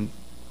question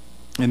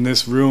in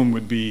this room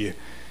would be,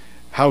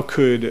 how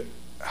could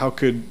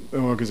an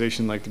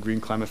organization like the Green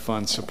Climate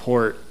Fund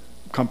support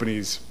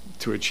companies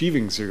to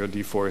achieving zero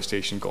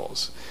deforestation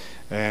goals?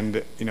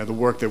 And the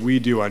work that we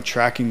do on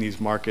tracking these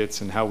markets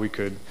and how we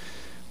could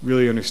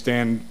really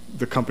understand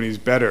the companies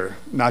better,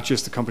 not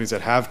just the companies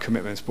that have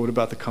commitments, but what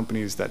about the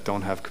companies that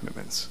don't have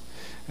commitments?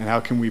 And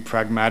how can we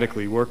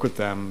pragmatically work with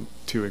them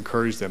to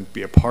encourage them to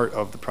be a part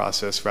of the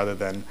process rather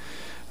than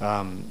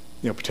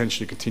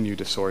potentially continue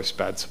to source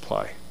bad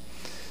supply?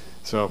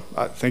 So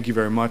thank you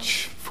very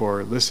much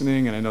for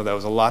listening, and I know that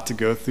was a lot to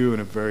go through in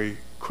a very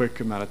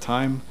quick amount of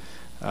time,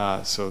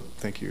 so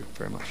thank you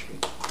very much.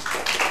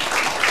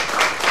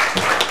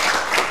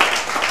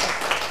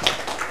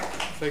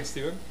 Thanks,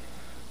 Steven.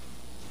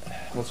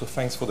 Also,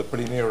 thanks for the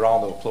preliminary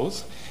round of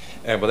applause.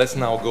 But let's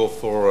now go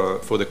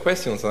for the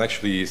questions. And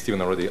actually,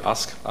 Steven already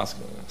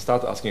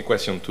started asking a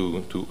question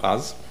to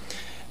us.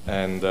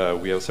 And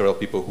we have several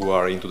people who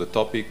are into the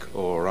topic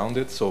or around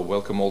it. So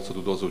welcome also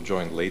to those who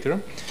joined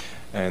later.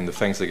 And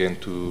thanks again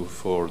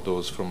for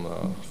those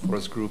from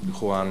Forest Group,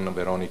 Juan,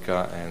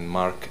 Veronica, and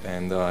Mark.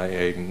 And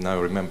I now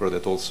remember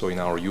that also in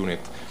our unit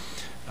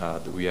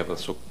we have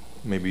also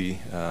maybe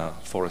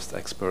forest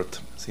expert,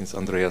 since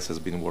Andreas has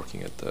been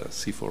working at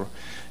C4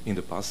 in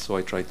the past. So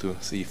I try to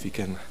see if he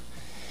can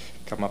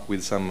come up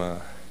with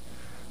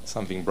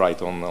something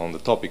bright on the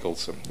topic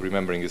also,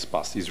 remembering his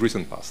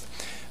recent past.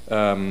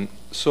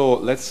 So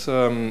let's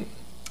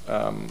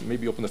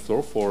maybe open the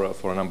floor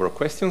for a number of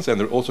questions,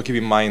 and also keep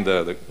in mind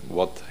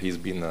what he's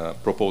been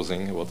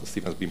proposing, what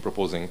Stephen has been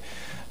proposing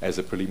as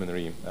a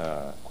preliminary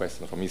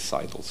question from his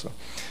side also.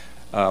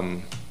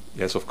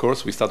 Yes, of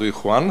course, we start with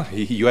Juan.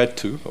 You had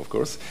two, of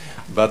course.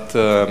 But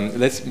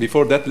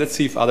before that, let's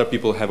see if other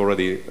people have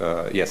already,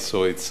 yes,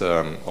 so it's,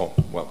 oh,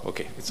 well,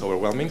 okay, it's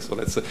overwhelming. So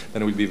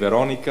then it will be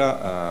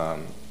Veronica,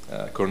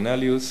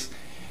 Cornelius,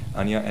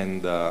 Anya,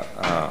 and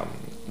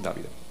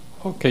David.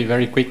 Okay,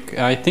 very quick.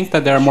 I think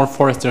that there are more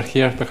foresters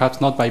here,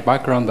 perhaps not by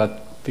background,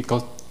 but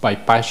because by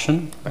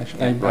passion.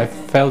 I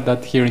felt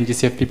that here in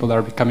GCF people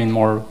are becoming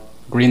more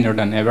greener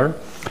than ever.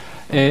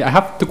 I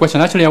have two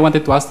questions. Actually, I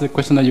wanted to ask the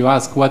question that you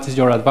asked. What is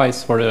your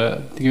advice for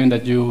given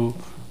that you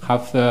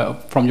have,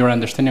 from your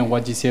understanding,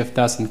 what GCF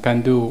does and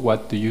can do?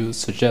 What do you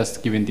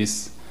suggest, given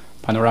this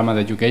panorama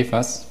that you gave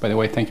us? By the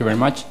way, thank you very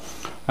much.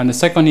 And the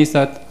second is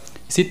that,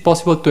 is it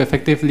possible to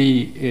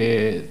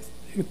effectively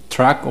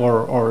track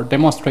or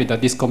demonstrate that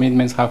these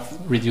commitments have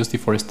reduced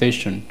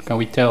deforestation? Can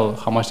we tell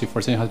how much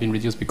deforestation has been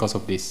reduced because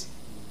of this?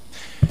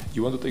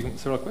 You want to take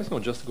several questions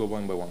or just go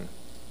one by one?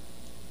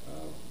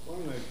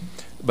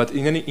 But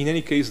in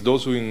any case,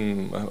 those who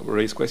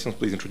raise questions,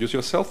 please introduce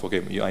yourself.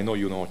 Okay, I know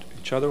you know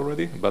each other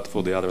already, but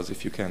for the others,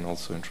 if you can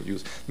also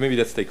introduce. Maybe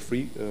let's take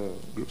three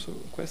groups of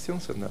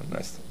questions, and then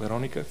next,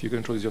 Veronica, if you can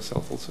introduce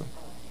yourself also.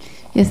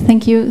 Yes,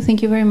 thank you.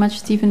 Thank you very much,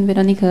 Stephen.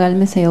 Veronica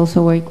Galmes. I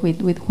also work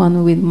with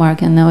Juan, with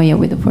Mark, and now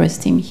with the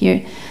forest team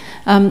here.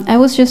 I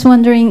was just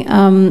wondering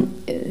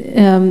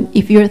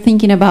if you're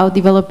thinking about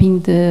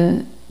developing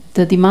the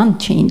demand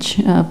change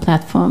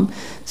platform.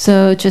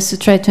 So just to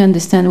try to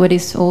understand what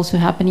is also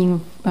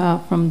happening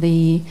from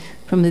the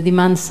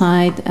demand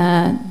side,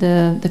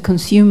 the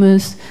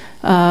consumers.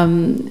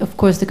 Of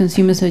course, the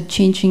consumers are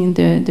changing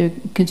their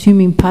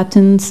consuming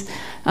patterns.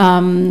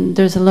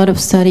 There's a lot of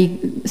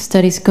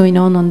studies going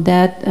on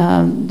that.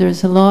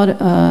 There's a lot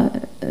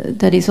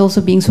that is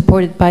also being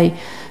supported by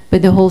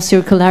the whole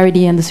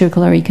circularity and the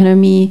circular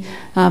economy.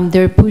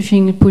 They're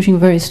pushing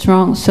very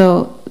strong.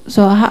 So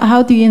so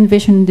how do you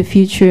envision the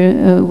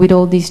future with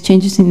all these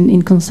changes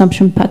in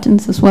consumption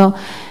patterns as well?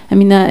 I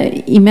mean,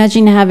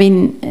 imagine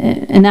having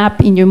an app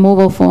in your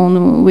mobile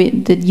phone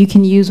that you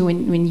can use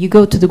when you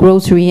go to the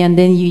grocery, and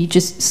then you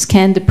just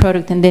scan the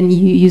product, and then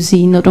you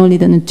see not only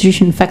the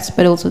nutrition facts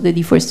but also the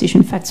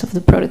deforestation facts of the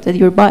product that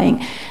you're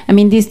buying. I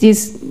mean,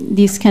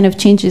 these kind of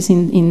changes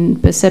in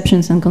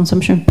perceptions and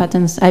consumption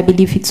patterns, I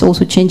believe it's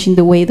also changing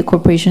the way the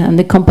corporation and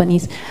the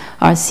companies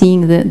are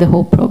seeing the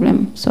whole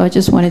problem. So I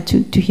just wanted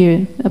to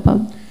hear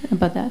about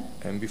that.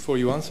 And before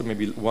you answer,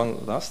 maybe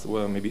one last,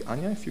 maybe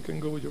Anya, if you can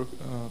go with your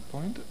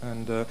point,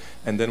 and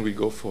then we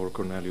go for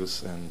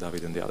Cornelius and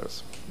David and the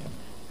others.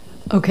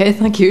 Yeah. Okay,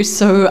 thank you.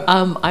 So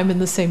I'm in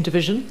the same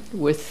division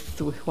with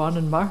Juan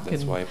and Mark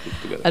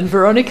and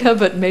Veronica,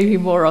 but maybe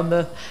more on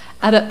the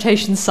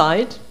adaptation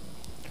side.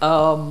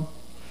 I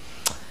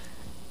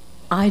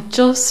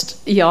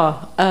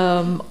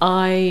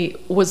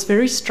was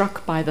very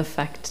struck by the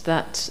fact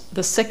that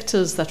the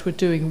sectors that were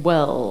doing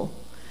well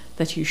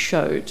that you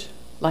showed,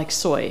 like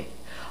soy,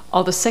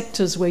 are the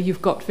sectors where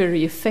you've got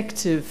very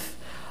effective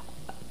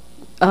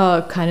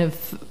kind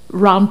of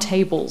round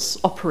tables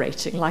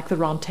operating, like the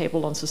round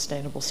table on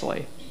sustainable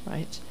soy,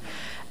 right?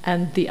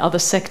 And the other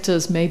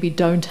sectors maybe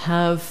don't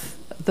have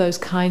those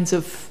kinds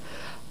of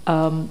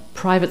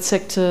private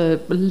sector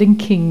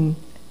linking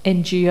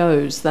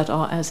NGOs that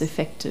are as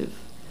effective.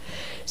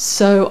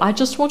 So I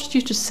just wanted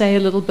you to say a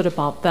little bit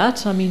about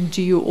that. I mean,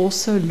 do you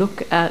also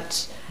look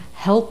at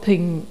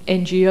helping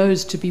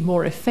NGOs to be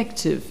more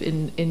effective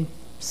in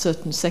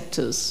certain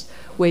sectors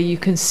where you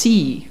can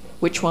see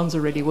which ones are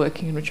really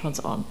working and which ones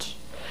aren't?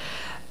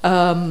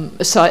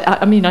 So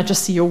I mean, I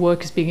just see your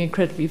work as being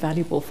incredibly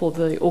valuable for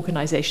the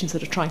organizations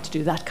that are trying to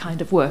do that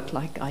kind of work,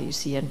 like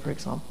IUCN, for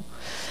example.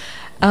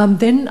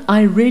 Then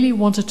I really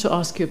wanted to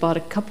ask you about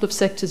a couple of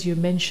sectors. You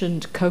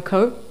mentioned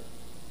cocoa,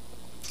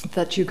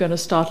 that you're going to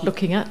start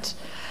looking at,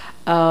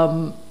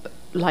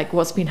 like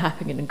what's been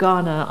happening in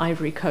Ghana,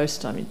 Ivory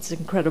Coast. I mean, it's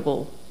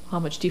incredible how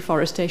much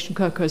deforestation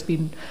cocoa has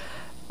been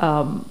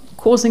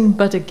causing,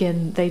 but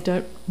again, they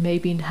don't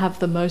maybe have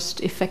the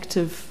most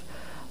effective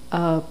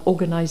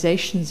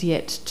organizations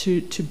yet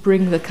to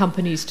bring the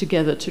companies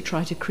together to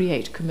try to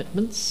create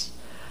commitments.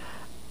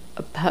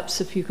 Perhaps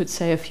if you could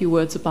say a few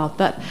words about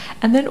that.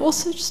 And then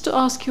also just to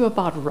ask you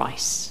about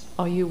rice.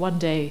 Are you one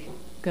day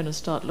going to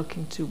start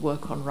looking to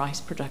work on rice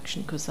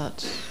production? Because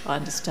that, I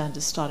understand,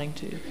 is starting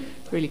to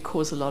really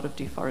cause a lot of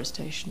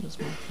deforestation as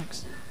well.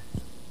 Thanks.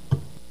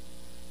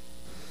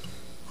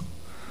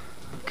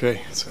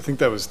 Okay, so I think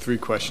that was 3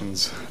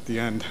 questions at the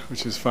end,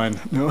 which is fine.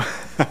 No,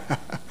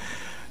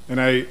 and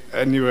I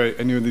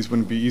knew these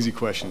wouldn't be easy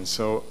questions.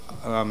 So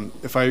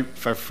if I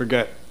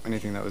forget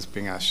anything that was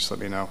being asked, just let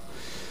me know.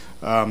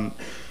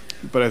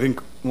 But I think,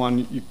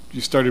 one,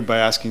 you started by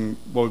asking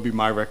what would be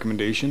my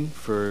recommendation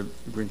for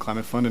the Green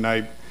Climate Fund, and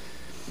I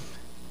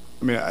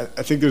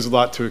think there's a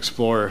lot to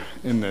explore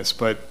in this,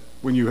 but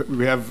when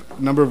we have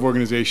a number of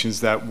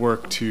organizations that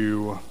work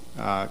to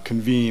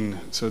convene,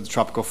 so the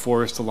Tropical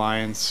Forest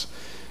Alliance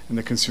and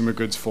the Consumer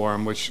Goods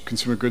Forum, which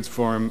Consumer Goods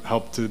Forum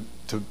helped to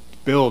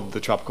build the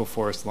Tropical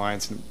Forest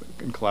Alliance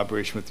in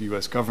collaboration with the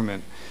U.S.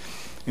 government.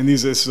 And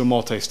this is a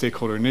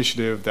multi-stakeholder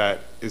initiative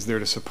that is there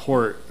to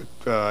support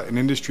an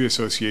industry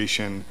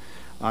association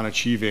on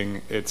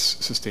achieving its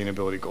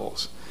sustainability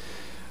goals.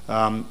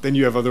 Then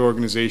you have other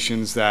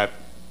organizations that,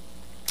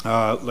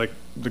 like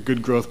the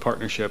Good Growth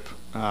Partnership,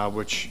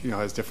 which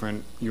has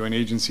different UN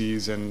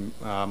agencies and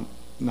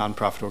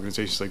nonprofit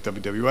organizations like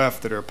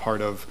WWF that are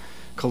part of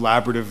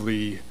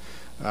collaboratively,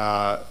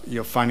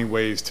 finding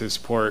ways to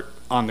support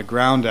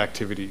on-the-ground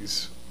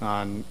activities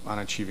on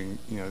achieving,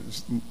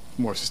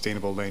 more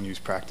sustainable land use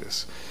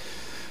practice.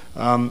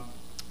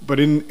 But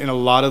in a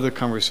lot of the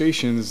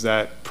conversations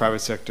that private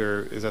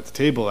sector is at the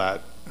table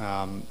at,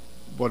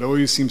 what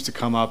always seems to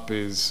come up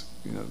is,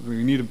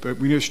 we need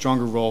a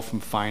stronger role from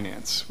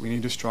finance. We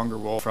need a stronger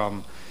role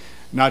from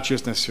not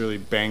just necessarily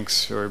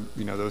banks or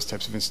those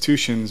types of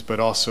institutions, but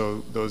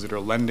also those that are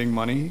lending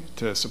money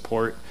to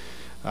support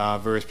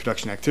various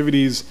production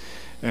activities,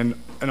 and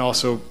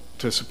also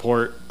to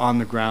support on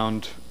the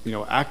ground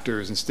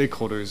actors and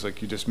stakeholders,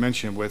 like you just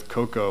mentioned, with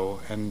cocoa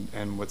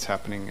and what's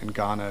happening in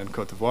Ghana and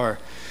Cote d'Ivoire.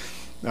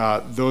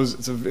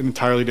 It's an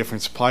entirely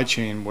different supply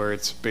chain where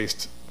it's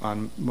based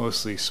on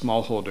mostly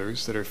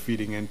smallholders that are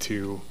feeding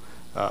into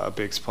a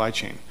big supply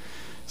chain.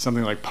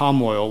 Something like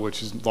palm oil,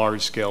 which is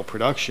large-scale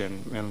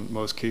production in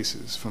most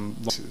cases from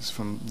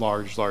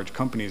large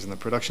companies on the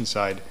production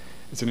side,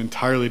 it's an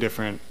entirely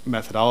different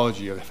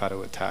methodology of how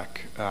to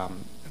attack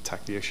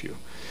the issue.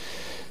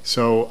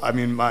 So, I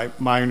mean,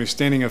 my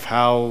understanding of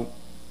how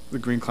the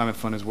Green Climate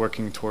Fund is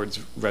working towards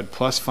REDD+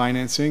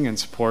 financing and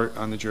support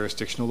on the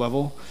jurisdictional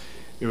level,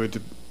 it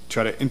would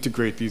try to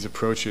integrate these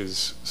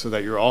approaches so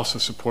that you're also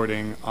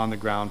supporting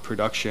on-the-ground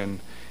production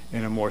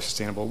in a more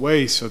sustainable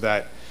way, so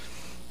that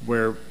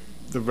where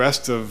the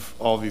rest of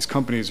all these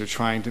companies are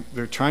trying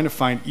to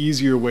find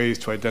easier ways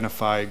to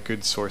identify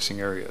good sourcing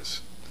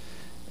areas.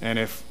 And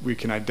if we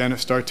can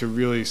start to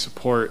really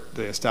support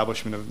the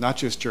establishment of not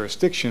just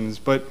jurisdictions,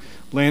 but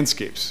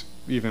landscapes,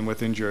 even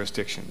within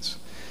jurisdictions.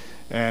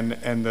 And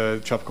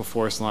the Tropical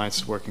Forest Alliance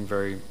is working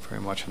very,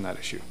 very much on that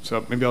issue.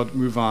 So maybe I'll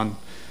move on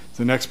to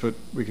the next, but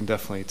we can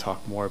definitely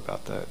talk more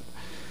about that.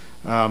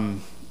 What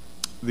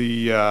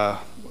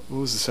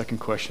was the second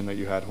question that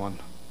you had, Juan?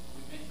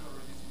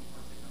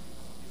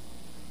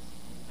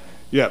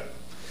 Yeah.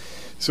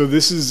 So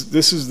this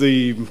is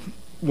the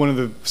one of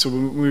the, so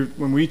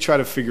when we try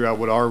to figure out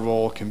what our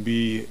role can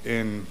be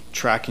in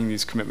tracking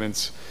these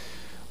commitments,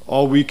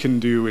 all we can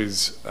do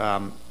is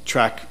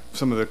track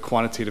some of the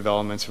quantitative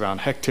elements around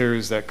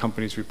hectares that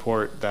companies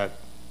report that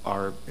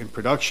are in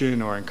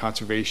production or in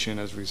conservation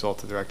as a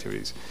result of their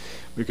activities.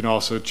 We can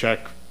also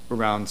check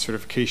around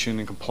certification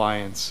and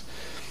compliance,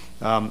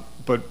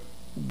 but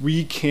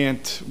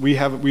because we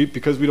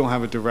don't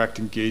have a direct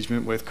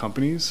engagement with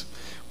companies,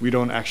 we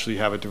don't actually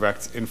have a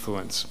direct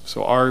influence.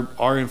 So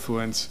our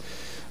influence,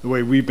 the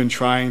way we've been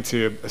trying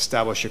to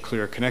establish a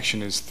clear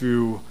connection, is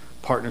through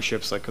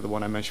partnerships like the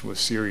one I mentioned with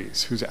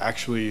Ceres, who's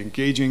actually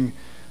engaging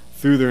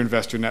through their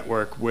investor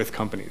network with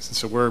companies. And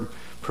so we're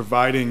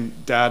providing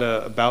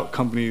data about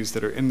companies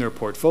that are in their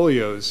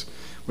portfolios,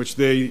 which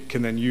they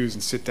can then use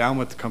and sit down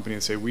with the company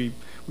and say, we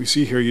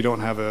see here you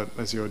don't have a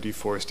zero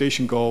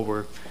deforestation goal.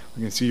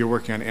 We can see you're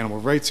working on animal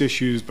rights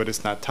issues, but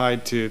it's not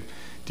tied to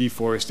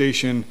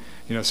deforestation.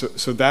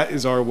 So that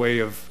is our way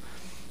of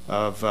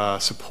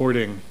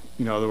supporting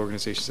other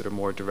organizations that are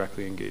more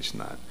directly engaged in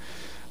that.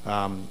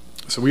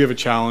 So we have a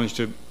challenge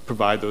to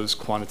provide those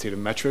quantitative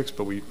metrics,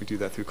 but we do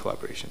that through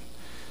collaboration.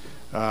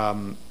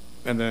 And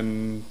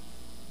then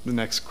the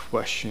next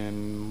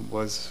question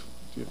was,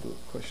 do you have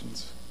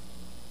questions?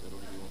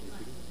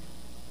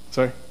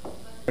 Sorry?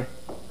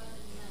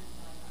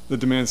 The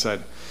demand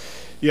side.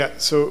 Yeah,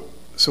 so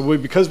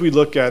because we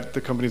look at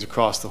the companies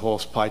across the whole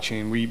supply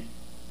chain, we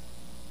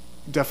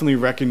definitely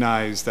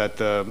recognize that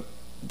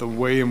the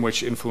way in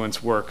which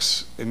influence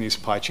works in these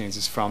supply chains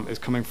is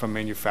coming from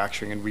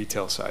manufacturing and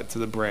retail side to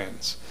the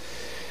brands.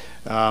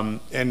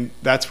 And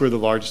that's where the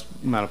largest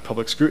amount of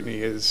public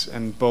scrutiny is,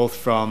 and both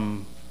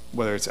from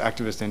whether it's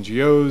activist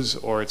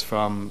NGOs or it's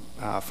from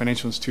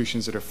financial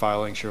institutions that are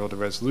filing shareholder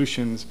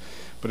resolutions,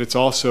 but it's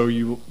also,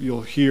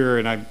 you'll hear,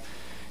 and I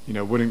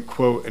wouldn't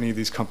quote any of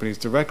these companies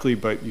directly,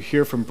 but you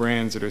hear from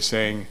brands that are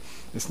saying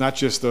it's not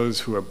just those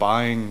who are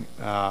buying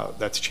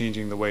that's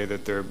changing the way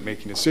that they're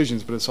making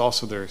decisions, but it's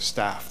also their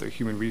staff, their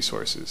human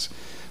resources.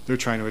 They're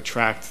trying to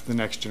attract the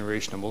next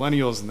generation of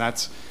millennials, and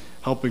that's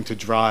helping to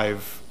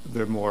drive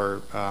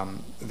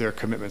their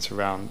commitments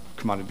around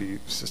commodity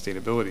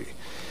sustainability.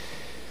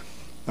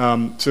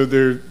 So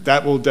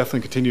that will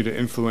definitely continue to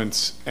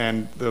influence,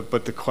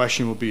 but the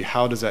question will be,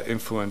 how does that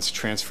influence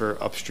transfer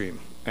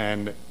upstream,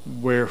 and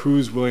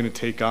who's willing to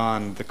take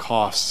on the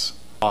costs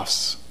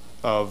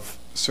of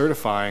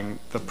certifying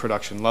the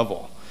production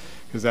level?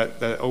 Because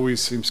that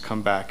always seems to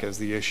come back as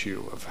the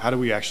issue of how do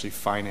we actually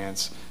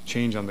finance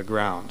change on the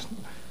ground.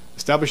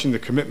 Establishing the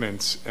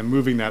commitments and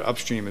moving that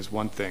upstream is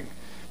one thing,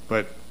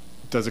 but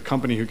does a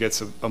company who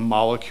gets a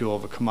molecule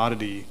of a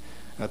commodity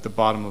at the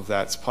bottom of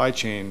that supply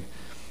chain,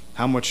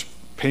 how much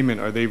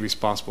payment are they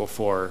responsible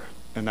for?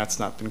 And that's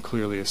not been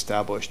clearly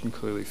established and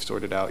clearly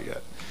sorted out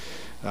yet.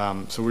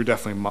 So we're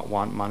definitely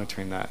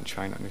monitoring that and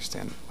trying to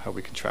understand how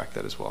we can track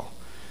that as well.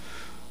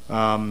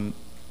 And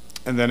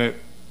then it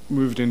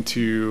moved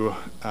into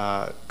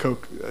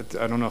coke.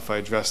 I don't know if I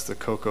addressed the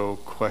cocoa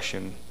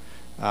question,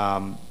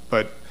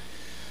 but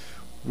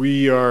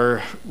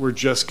we're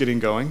just getting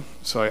going,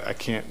 so I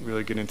can't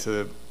really get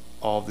into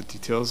all of the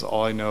details.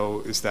 All I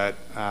know is that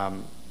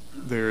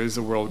there is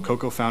a World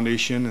Cocoa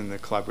Foundation and the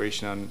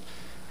collaboration on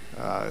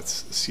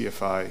it's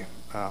CFI,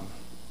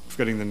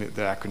 forgetting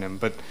the acronym,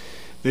 but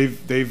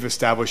they've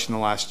established in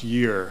the last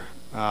year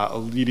a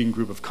leading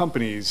group of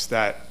companies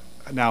that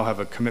now have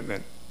a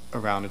commitment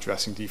around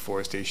addressing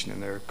deforestation in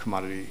their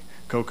commodity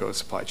cocoa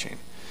supply chain.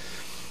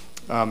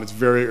 It's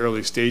very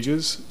early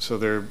stages, so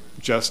they've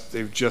just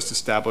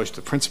established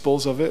the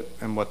principles of it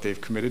and what they've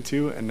committed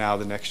to, and now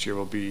the next year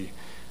will be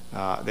they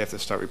have to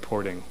start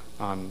reporting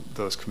on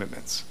those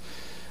commitments.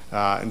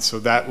 And so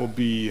that will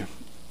be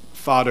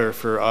fodder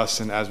for us,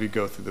 and as we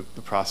go through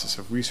the process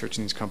of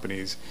researching these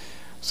companies.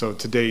 So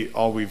to date,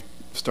 all we've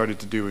started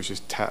to do is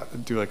just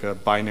do like a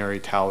binary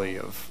tally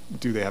of,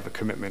 do they have a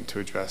commitment to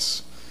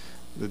address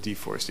the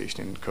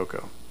deforestation in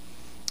cocoa?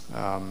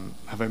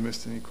 Have I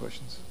missed any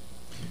questions?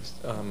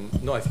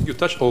 No, I think you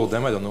touched all of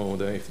them. I don't know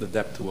if the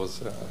depth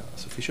was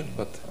sufficient,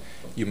 but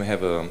you may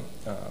have a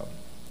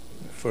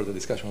further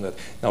discussion on that.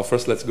 Now,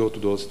 first, let's go to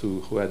those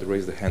two who had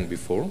raised the hand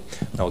before.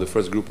 Now, the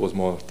first group was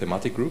more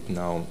thematic group.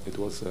 Now,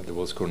 there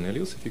was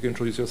Cornelius. If you can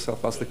introduce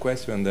yourself, ask the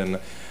question, and then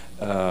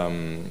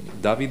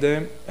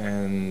Davide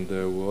and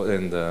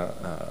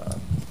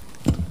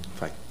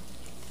fine.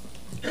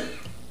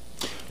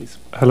 Please.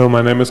 Hello,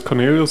 my name is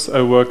Cornelius.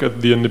 I work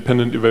at the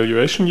Independent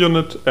Evaluation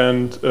Unit,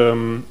 and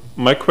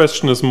my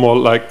question is more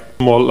like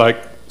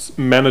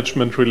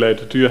management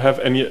related. Do you have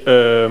any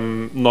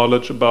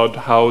knowledge about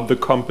how the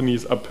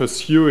companies are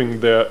pursuing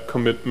their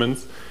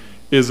commitments?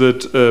 Is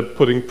it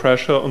putting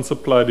pressure on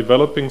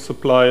developing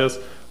suppliers,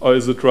 or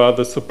is it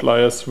rather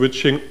suppliers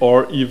switching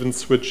or even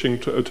switching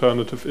to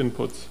alternative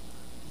inputs?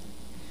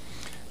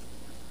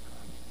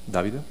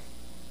 Davide?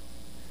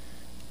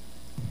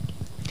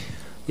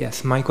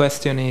 Yes, my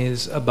question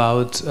is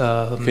about...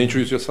 Can you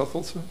introduce yourself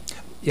also?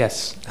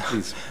 Yes.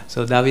 Please.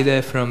 So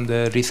Davide from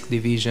the risk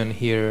division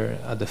here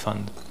at the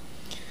fund.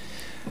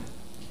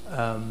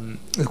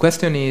 The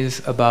question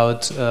is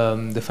about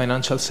the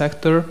financial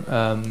sector.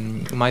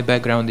 My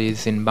background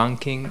is in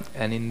banking,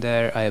 and in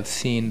there I have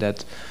seen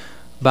that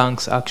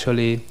banks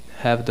actually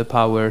have the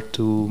power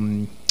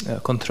to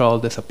control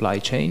the supply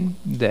chain.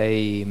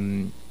 They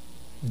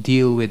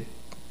deal with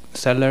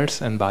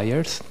sellers and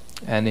buyers,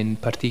 and in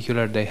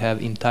particular they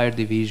have entire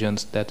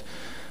divisions that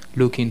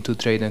look into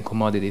trade and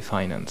commodity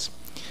finance.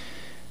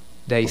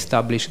 They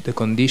establish the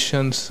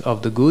conditions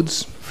of the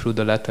goods through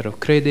the letter of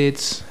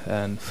credits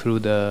and through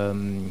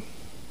the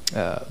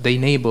they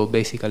enable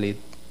basically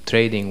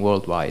trading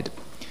worldwide.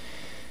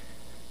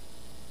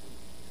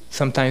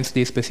 Sometimes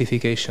these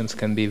specifications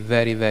can be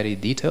very, very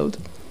detailed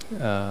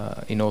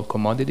in all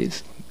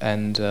commodities,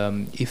 and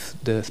if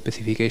the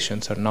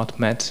specifications are not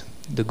met,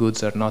 the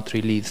goods are not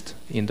released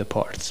in the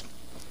ports.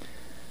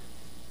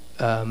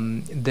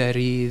 There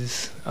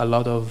is a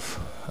lot of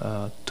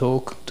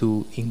talk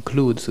to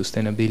include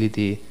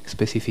sustainability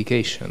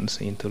specifications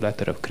into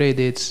letter of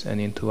credits and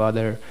into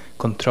other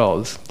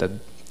controls that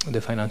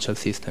the financial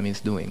system is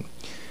doing.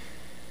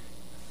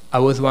 I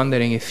was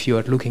wondering if you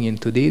are looking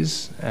into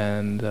this,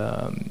 and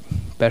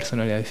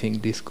personally I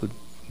think this could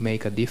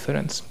make a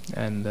difference,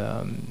 and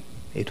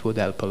it would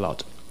help a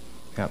lot.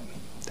 Yeah,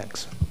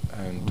 thanks.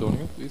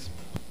 Antonio, please.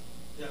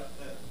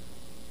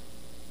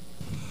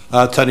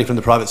 Tony from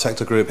the private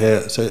sector group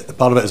here. So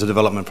part of it is a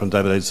development from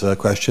David's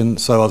question.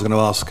 So I was going to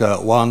ask,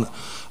 one,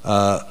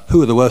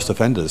 who are the worst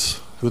offenders?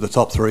 Who are the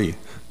top three?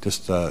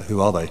 Just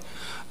who are they?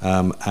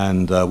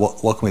 And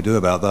what can we do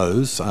about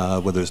those?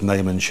 Whether it's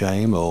name and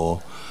shame,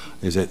 or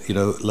is it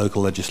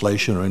local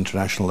legislation or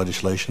international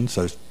legislation?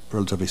 So it's a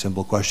relatively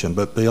simple question.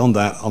 But beyond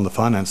that, on the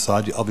finance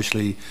side,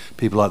 obviously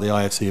people like the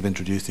IFC have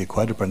introduced the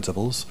Equator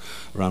principles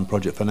around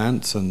project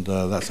finance, and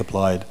that's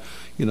applied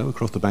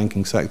across the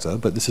banking sector.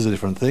 But this is a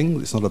different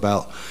thing. It's not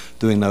about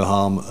doing no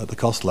harm at the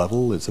cost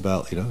level. It's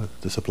about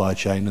the supply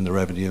chain and the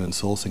revenue and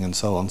sourcing and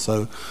so on.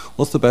 So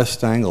what's the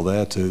best angle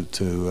there to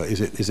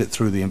is it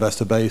through the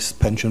investor base,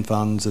 pension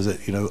funds? Is it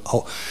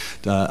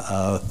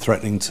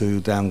threatening to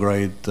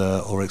downgrade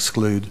or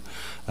exclude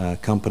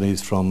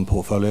companies from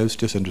portfolios?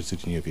 Just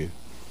interested in your view.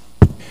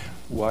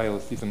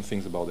 While Stephen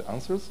thinks about the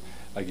answers,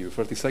 I give you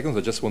 30 seconds. I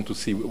just want to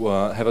see,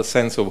 have a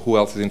sense of who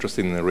else is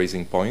interested in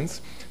raising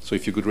points. So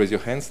if you could raise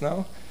your hands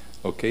now.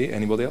 Okay,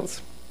 anybody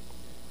else?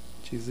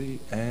 Cheesy.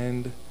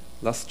 And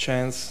last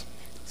chance.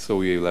 So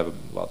we will have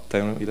about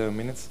 10, 11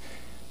 minutes.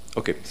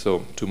 Okay,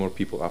 so 2 more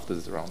people after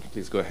this round.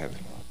 Please go ahead.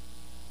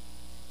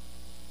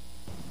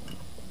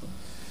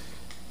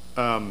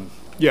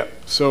 Yeah,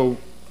 so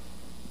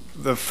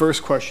the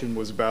first question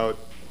was about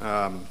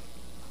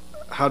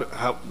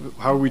how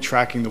are we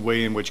tracking the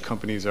way in which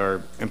companies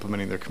are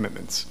implementing their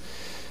commitments?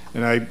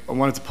 And I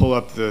wanted to pull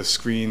up the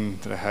screen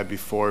that I had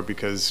before,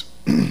 because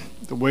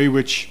the way in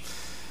which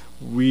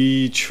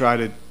we try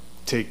to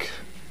take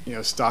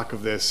stock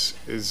of this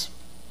is,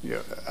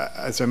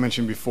 as I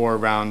mentioned before,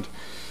 around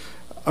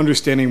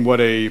understanding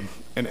what an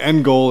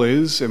end goal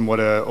is and what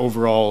an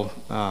overall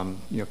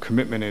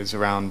commitment is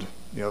around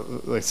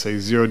let's say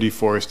zero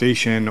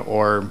deforestation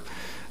or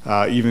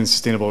even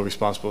sustainable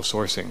responsible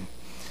sourcing.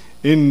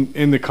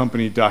 In the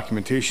company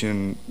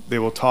documentation, they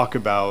will talk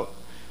about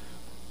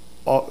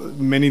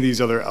many of these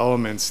other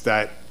elements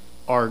that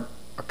are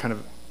kind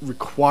of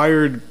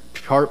required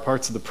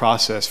parts of the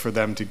process for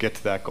them to get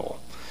to that goal.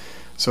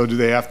 So do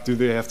they have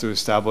to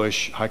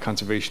establish high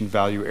conservation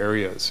value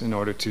areas in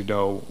order to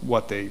know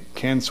what they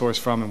can source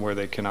from and where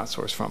they cannot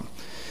source from?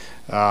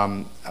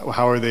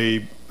 How are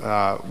they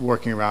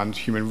working around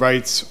human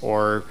rights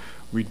or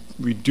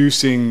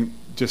reducing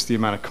just the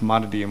amount of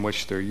commodity in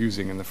which they're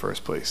using in the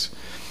first place?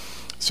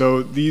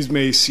 So these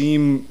may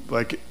seem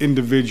like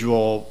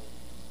individual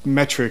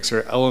metrics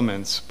or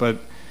elements, but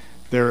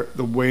the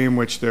way in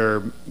which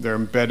they're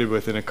embedded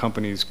within a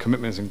company's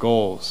commitments and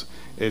goals,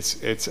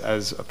 it's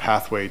as a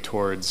pathway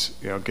towards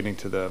getting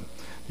to the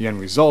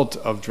end result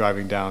of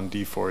driving down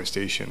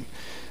deforestation.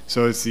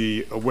 So it's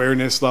the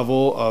awareness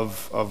level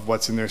of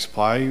what's in their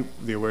supply,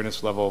 the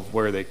awareness level of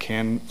where they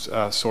can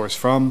source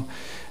from,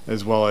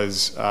 as well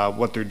as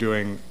what they're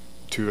doing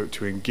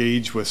to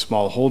engage with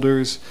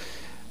smallholders,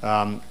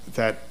 and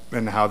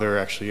how they're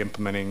actually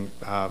implementing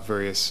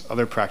various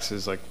other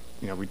practices like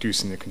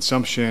reducing the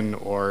consumption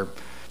or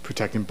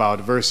protecting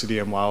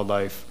biodiversity and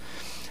wildlife.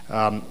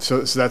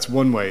 So that's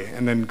one way.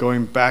 And then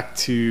going back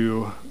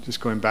to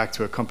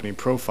a company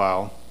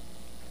profile,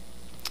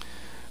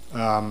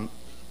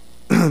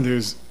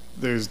 there's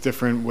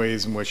different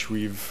ways in which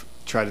we've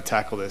tried to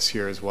tackle this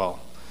here as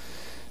well.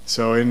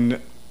 So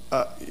in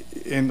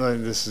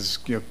This is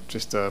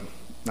just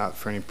not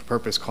for any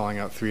purpose calling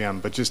out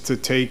 3M, but just to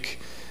take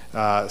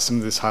some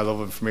of this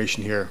high-level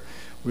information here.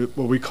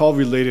 What we call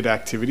related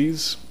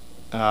activities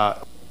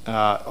are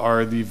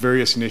the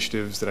various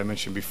initiatives that I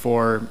mentioned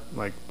before,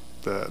 like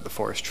the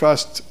Forest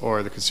Trust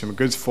or the Consumer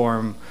Goods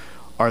Forum.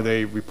 Are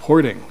they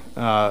reporting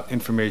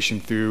information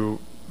through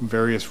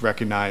various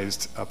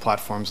recognized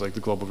platforms like the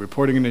Global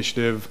Reporting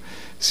Initiative,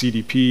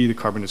 CDP, the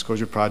Carbon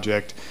Disclosure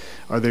Project?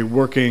 Are they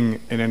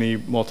working in any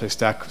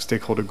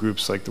multi-stakeholder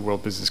groups like the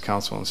World Business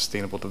Council on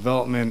Sustainable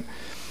Development?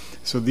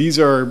 So these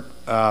are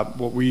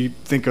what we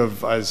think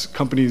of as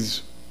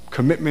companies'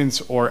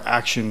 commitments or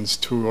actions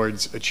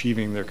towards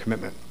achieving their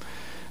commitment.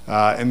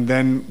 And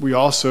then we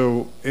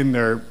also, in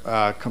their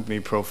company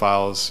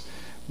profiles,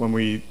 when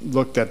we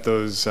looked at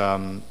those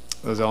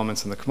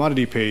elements on the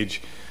commodity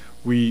page,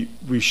 we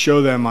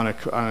show them on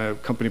a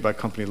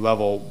company-by-company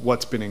level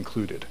what's been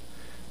included.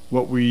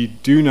 What we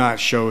do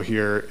not show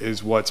here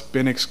is what's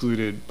been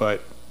excluded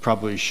but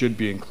probably should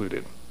be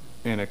included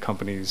in a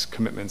company's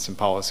commitments and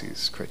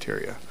policies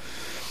criteria.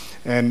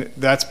 And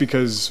that's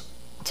because,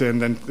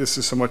 and then this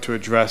is somewhat to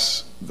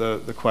address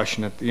the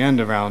question at the end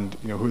around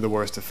who are the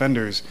worst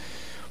offenders.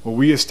 What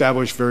we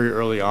established very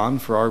early on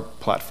for our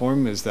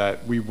platform is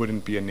that we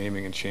wouldn't be a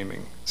naming and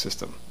shaming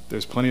system.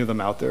 There's plenty of them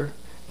out there.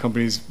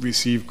 Companies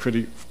receive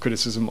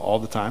criticism all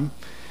the time.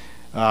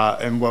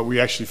 And what we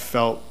actually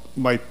felt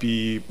might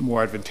be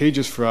more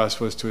advantageous for us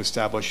was to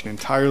establish an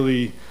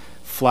entirely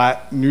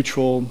flat,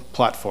 neutral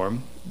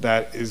platform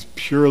that is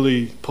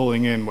purely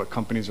pulling in what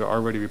companies are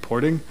already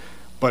reporting.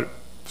 But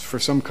for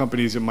some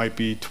companies, it might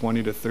be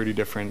 20 to 30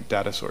 different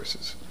data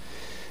sources.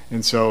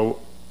 And so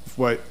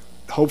what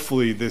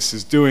hopefully this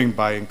is doing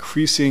by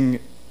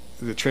increasing,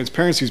 the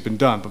transparency has been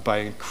done, but by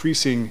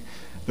increasing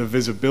the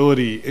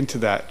visibility into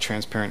that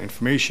transparent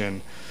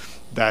information,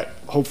 that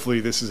hopefully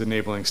this is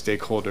enabling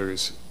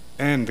stakeholders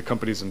and the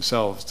companies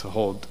themselves to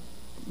hold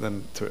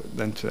them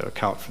to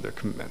account for their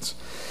commitments.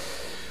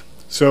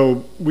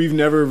 So we've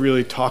never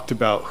really talked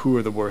about who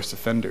are the worst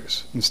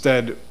offenders.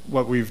 Instead,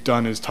 what we've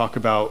done is talk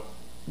about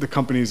the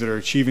companies that are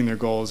achieving their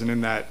goals. And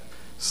in that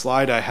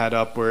slide I had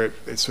up where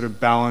it sort of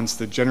balanced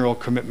the general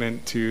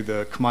commitment to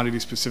the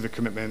commodity-specific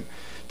commitment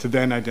to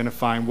then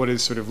identifying what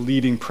is sort of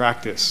leading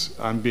practice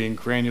on being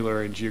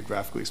granular and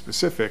geographically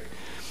specific.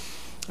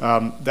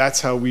 That's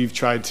how we've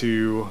tried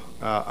to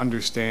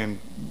understand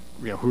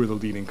who are the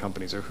leading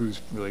companies or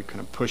who's really kind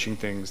of pushing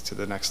things to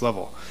the next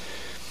level.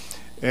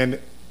 And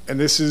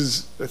this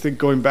is, I think,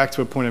 going back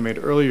to a point I made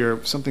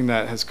earlier, something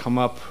that has come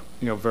up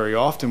very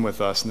often with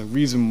us, and the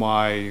reason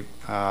why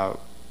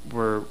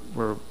we're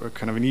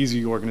kind of an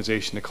easy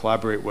organization to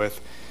collaborate with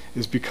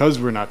is because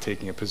we're not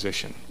taking a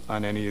position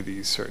on any of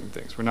these certain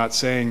things. We're not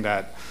saying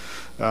that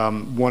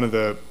one of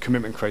the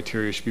commitment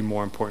criteria should be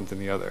more important than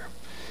the other.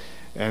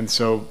 And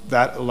so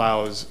that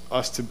allows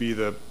us to be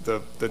the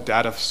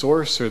data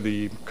source or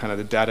the kind of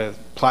the data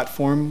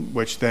platform,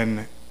 which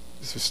then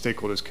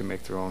stakeholders can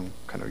make their own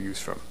kind of use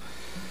from.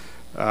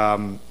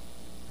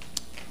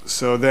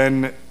 So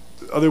then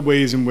other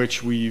ways in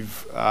which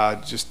we've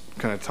just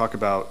kind of talk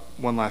about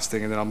one last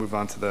thing, and then I'll move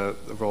on to the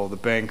role of the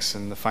banks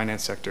and the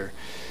finance sector.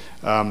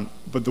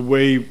 But the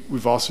way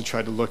we've also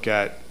tried to look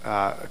at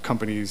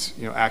companies'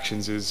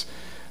 actions is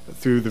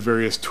through the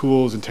various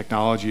tools and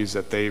technologies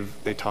that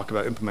they talk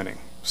about implementing.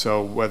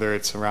 So whether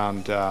it's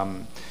around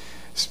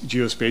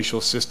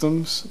geospatial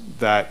systems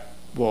that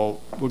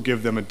will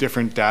give them a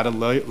different data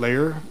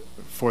layer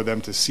for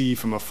them to see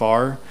from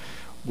afar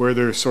where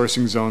their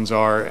sourcing zones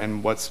are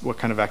and what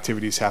kind of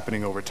activity is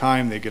happening over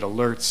time. They get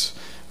alerts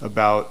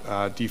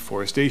about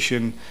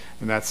deforestation,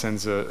 and that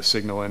sends a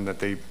signal in that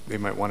they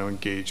might want to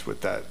engage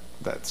with that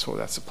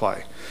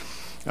supply.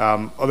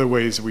 Other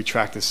ways that we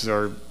track this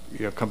are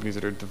companies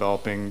that are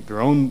developing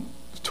their own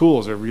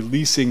tools or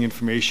releasing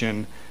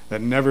information that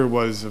never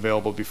was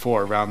available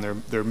before around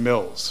their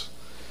mills.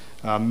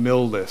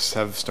 Mill lists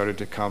have started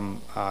to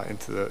come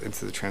into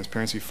the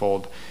transparency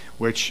fold,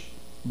 which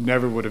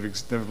never would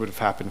have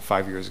happened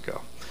 5 years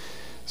ago.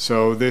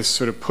 So this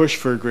sort of push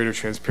for greater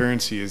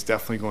transparency is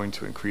definitely going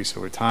to increase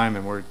over time,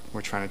 and we're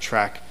trying to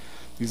track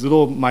these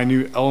little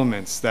minute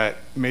elements that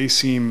may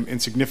seem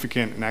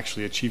insignificant in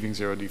actually achieving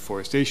zero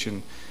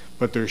deforestation,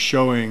 but they're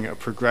showing a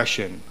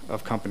progression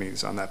of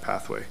companies on that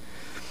pathway.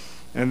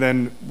 And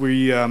then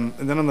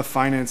on the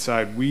finance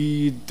side,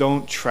 we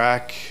don't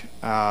track.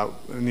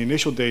 In the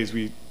initial days,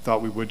 we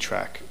thought we would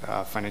track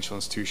financial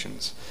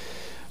institutions.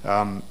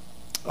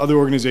 Other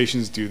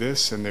organizations do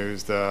this, and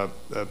there's the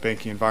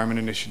Banking Environment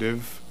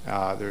Initiative.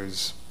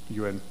 There's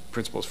UN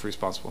Principles for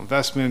Responsible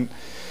Investment,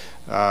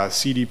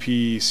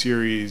 CDP,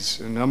 Ceres,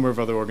 a number of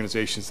other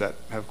organizations that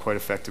have quite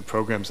effective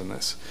programs on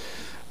this.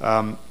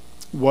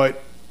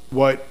 What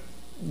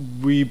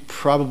we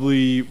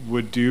probably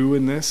would do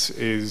in this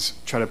is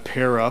try to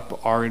pair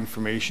up our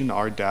information,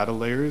 our data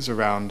layers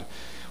around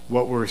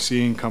what we're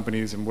seeing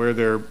companies and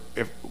where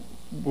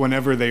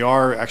whenever they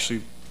are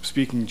actually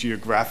speaking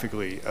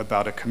geographically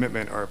about a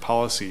commitment or a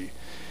policy,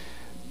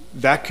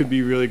 that could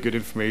be really good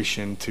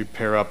information to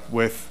pair up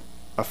with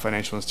a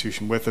financial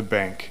institution, with a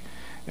bank,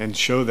 and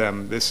show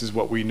them this is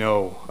what we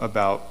know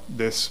about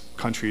this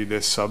country,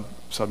 this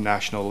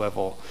subnational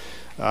level.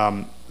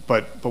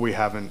 But we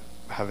haven't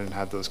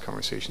had those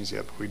conversations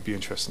yet, but we'd be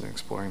interested in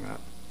exploring that.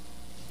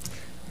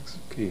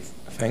 Okay,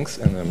 thanks.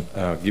 And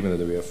given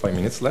that we have 5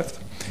 minutes left,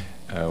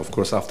 of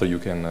course, after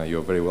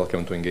you're very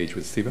welcome to engage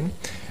with Stephen.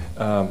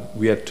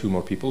 We had 2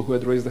 more people who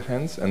had raised their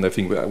hands, and I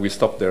think we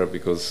stopped there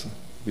because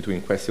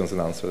between questions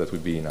and answer that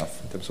would be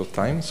enough in terms of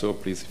time. So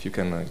please, if you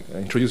can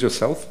introduce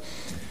yourself.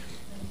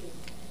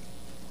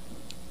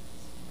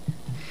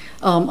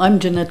 I'm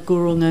Jeanette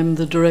Gurung. I'm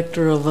the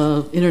director of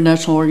an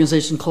international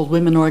organization called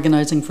Women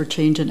Organizing for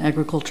Change in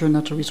Agriculture and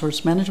Natural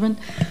Resource Management.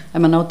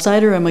 I'm an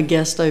outsider. I'm a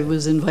guest. I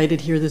was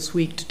invited here this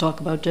week to talk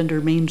about gender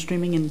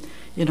mainstreaming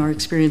in our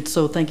experience,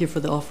 so thank you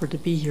for the offer to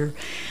be here.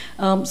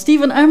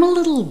 Stephen, I'm a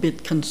little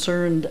bit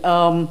concerned.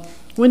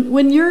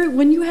 When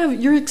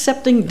you're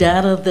accepting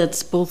data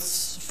that's both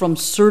from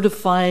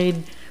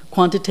certified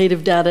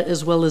quantitative data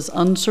as well as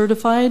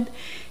uncertified,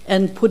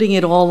 and putting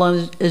it all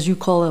on, as you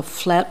call, a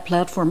flat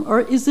platform,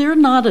 or is there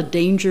not a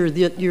danger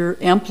that you're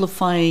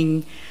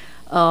amplifying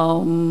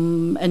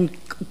and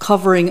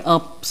covering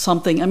up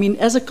something? I mean,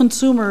 as a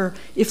consumer,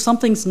 if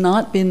something's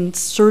not been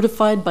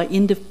certified by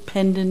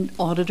independent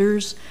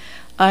auditors,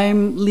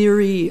 I'm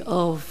leery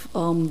of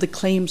the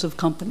claims of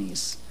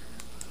companies,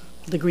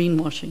 the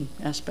greenwashing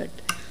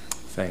aspect.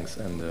 Thanks,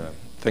 and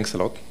thanks a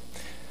lot.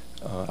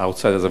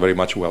 Outsiders are very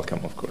much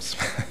welcome, of course.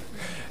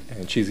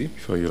 And Chizi,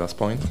 for your last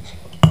point.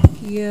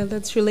 Yeah,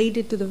 that's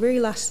related to the very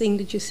last thing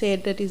that you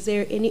said, that is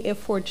there any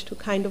effort to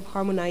kind of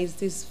harmonize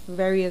these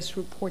various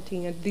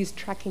reporting and these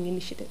tracking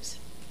initiatives?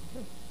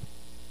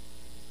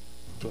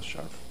 It was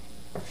sharp.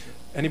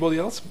 Anybody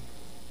else?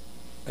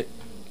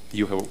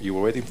 You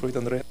were waiting for it,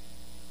 Andrea?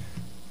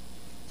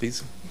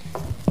 Please.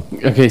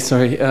 Okay,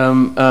 sorry.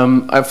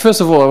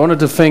 First of all, I wanted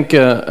to thank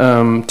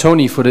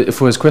Tony for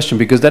his question,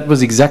 because that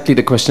was exactly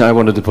the question I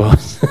wanted to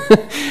pose,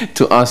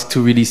 to ask, to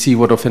really see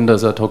what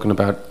offenders are talking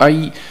about.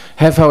 I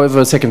have, however,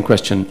 a second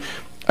question.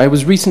 I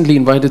was recently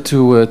invited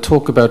to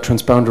talk about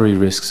transboundary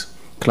risks,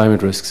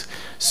 climate risks.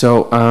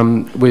 So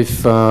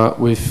with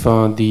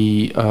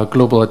the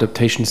Global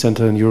Adaptation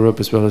Center in Europe,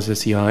 as well as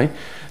SEI,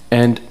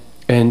 and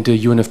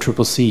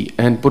UNFCCC.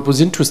 And what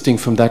was interesting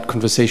from that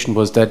conversation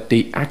was that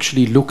they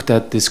actually looked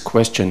at this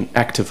question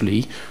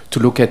actively to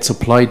look at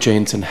supply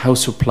chains and how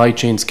supply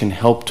chains can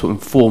help to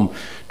inform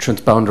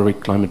transboundary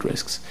climate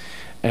risks.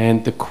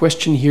 And the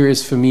question here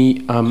is, for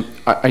me,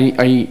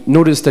 I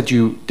noticed that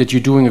you're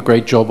doing a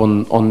great job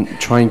on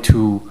trying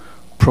to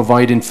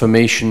provide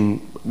information.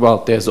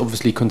 Well, there's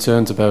obviously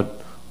concerns about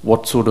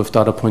what sort of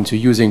data points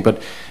you're using,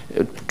 but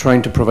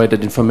trying to provide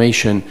that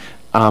information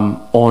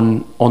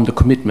on the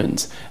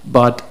commitments.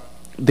 But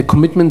the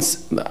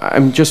commitments,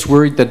 I'm just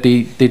worried that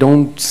they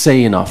don't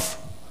say enough.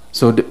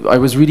 So I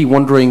was really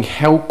wondering,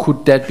 how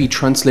could that be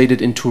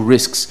translated into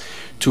risks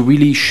to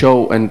really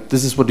show, and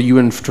this is what the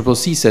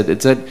UNFCCC said,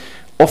 it's that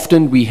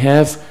often we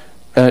have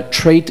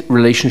trade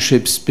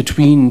relationships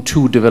between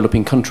 2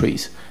 developing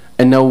countries.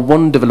 And now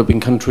one developing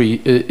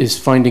country is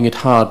finding it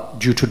hard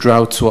due to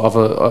droughts or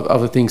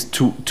other things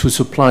to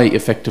supply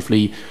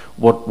effectively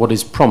what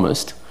is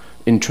promised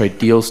in trade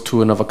deals to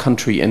another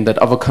country, and that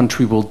other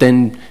country will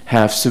then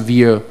have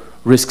severe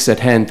risks at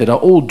hand that are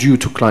all due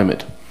to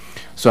climate.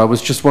 So I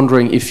was just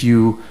wondering if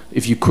you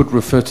could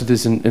refer to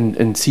this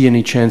and see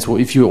any chance, or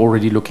if you're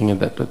already looking at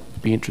that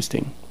would be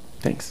interesting.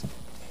 Thanks.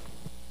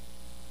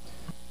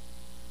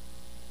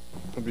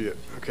 That'll be it.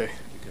 Okay.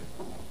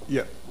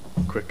 Yeah.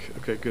 Quick.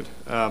 Okay. Good.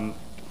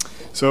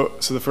 So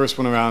the first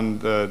one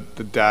around the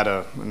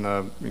data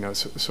and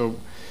so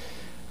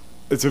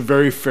it's a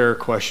very fair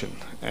question,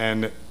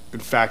 and in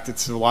fact,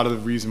 it's a lot of the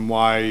reason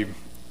why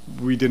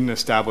we didn't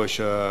establish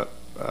a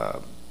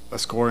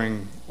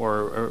scoring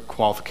or a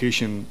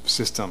qualification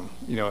system,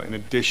 in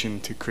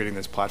addition to creating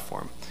this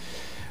platform.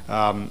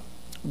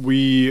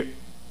 We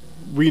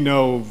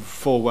know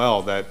full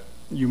well that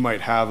you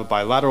might have a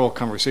bilateral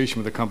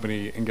conversation with a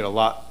company and get a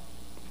lot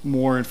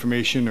more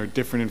information or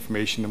different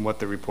information than what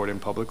they're reporting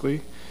publicly.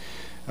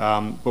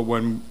 But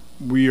when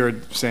we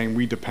are saying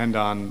we depend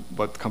on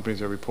what companies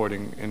are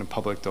reporting in a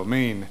public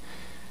domain,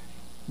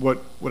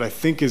 what I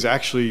think is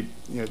actually,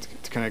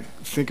 to kind of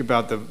think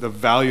about the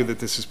value that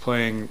this is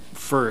playing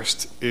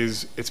first,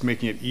 is it's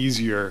making it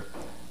easier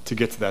to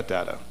get to that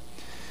data.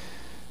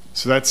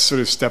 So that's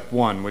sort of step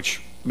one,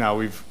 which now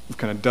we've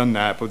kind of done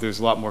that, but there's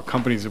a lot more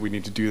companies that we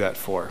need to do that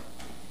for.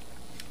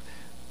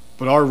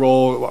 But our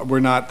role, we're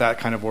not that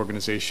kind of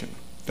organization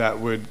that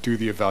would do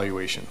the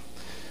evaluation.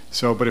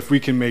 So, but if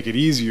we can make it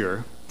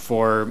easier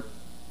for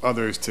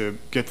others to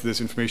get to this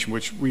information,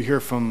 which we hear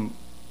from,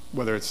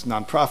 whether it's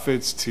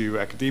nonprofits to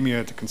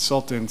academia to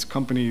consultants,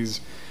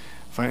 companies,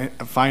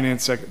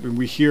 finance,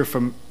 we hear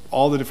from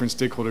all the different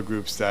stakeholder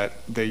groups that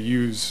they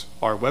use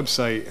our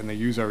website and they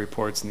use our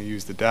reports and they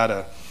use the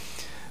data.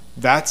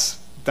 That's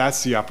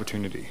the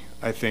opportunity,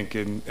 I think,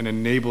 in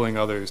enabling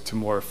others to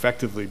more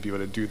effectively be able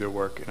to do their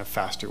work in a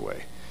faster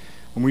way.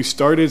 When we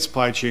started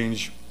supply chain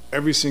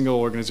every single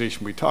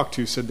organization we talked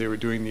to said they were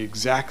doing the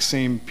exact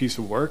same piece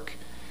of work,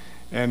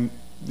 and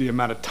the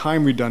amount of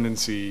time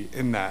redundancy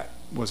in that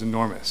was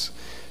enormous.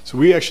 So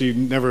we actually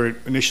never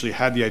initially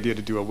had the idea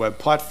to do a web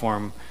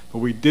platform, but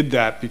we did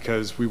that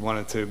because we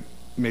wanted to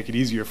make it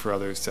easier for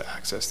others to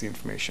access the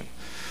information.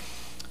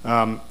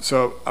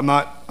 So I'm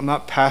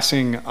not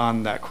passing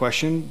on that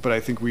question, but I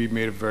think we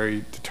made a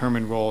very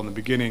determined role in the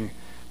beginning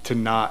to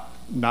not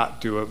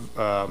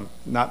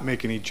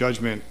make any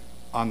judgment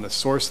on the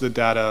source of the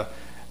data,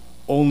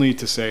 only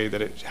to say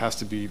that it has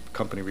to be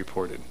company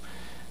reported.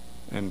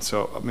 And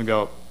so maybe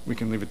we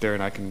can leave it there,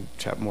 and I can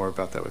chat more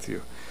about that with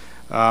you.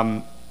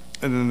 And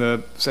then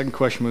the second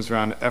question was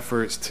around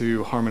efforts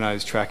to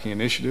harmonize tracking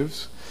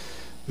initiatives.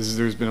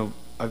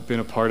 I've been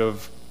a part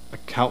of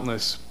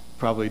countless,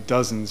 probably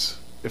dozens,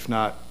 if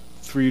not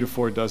 3 to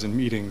 4 dozen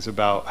meetings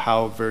about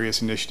how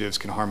various initiatives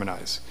can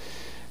harmonize.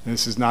 And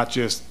this is not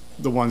just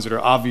the ones that are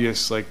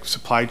obvious, like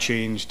supply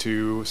change,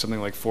 to something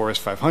like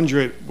Forest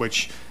 500,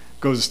 which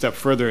goes a step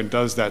further and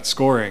does that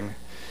scoring,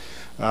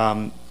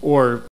 or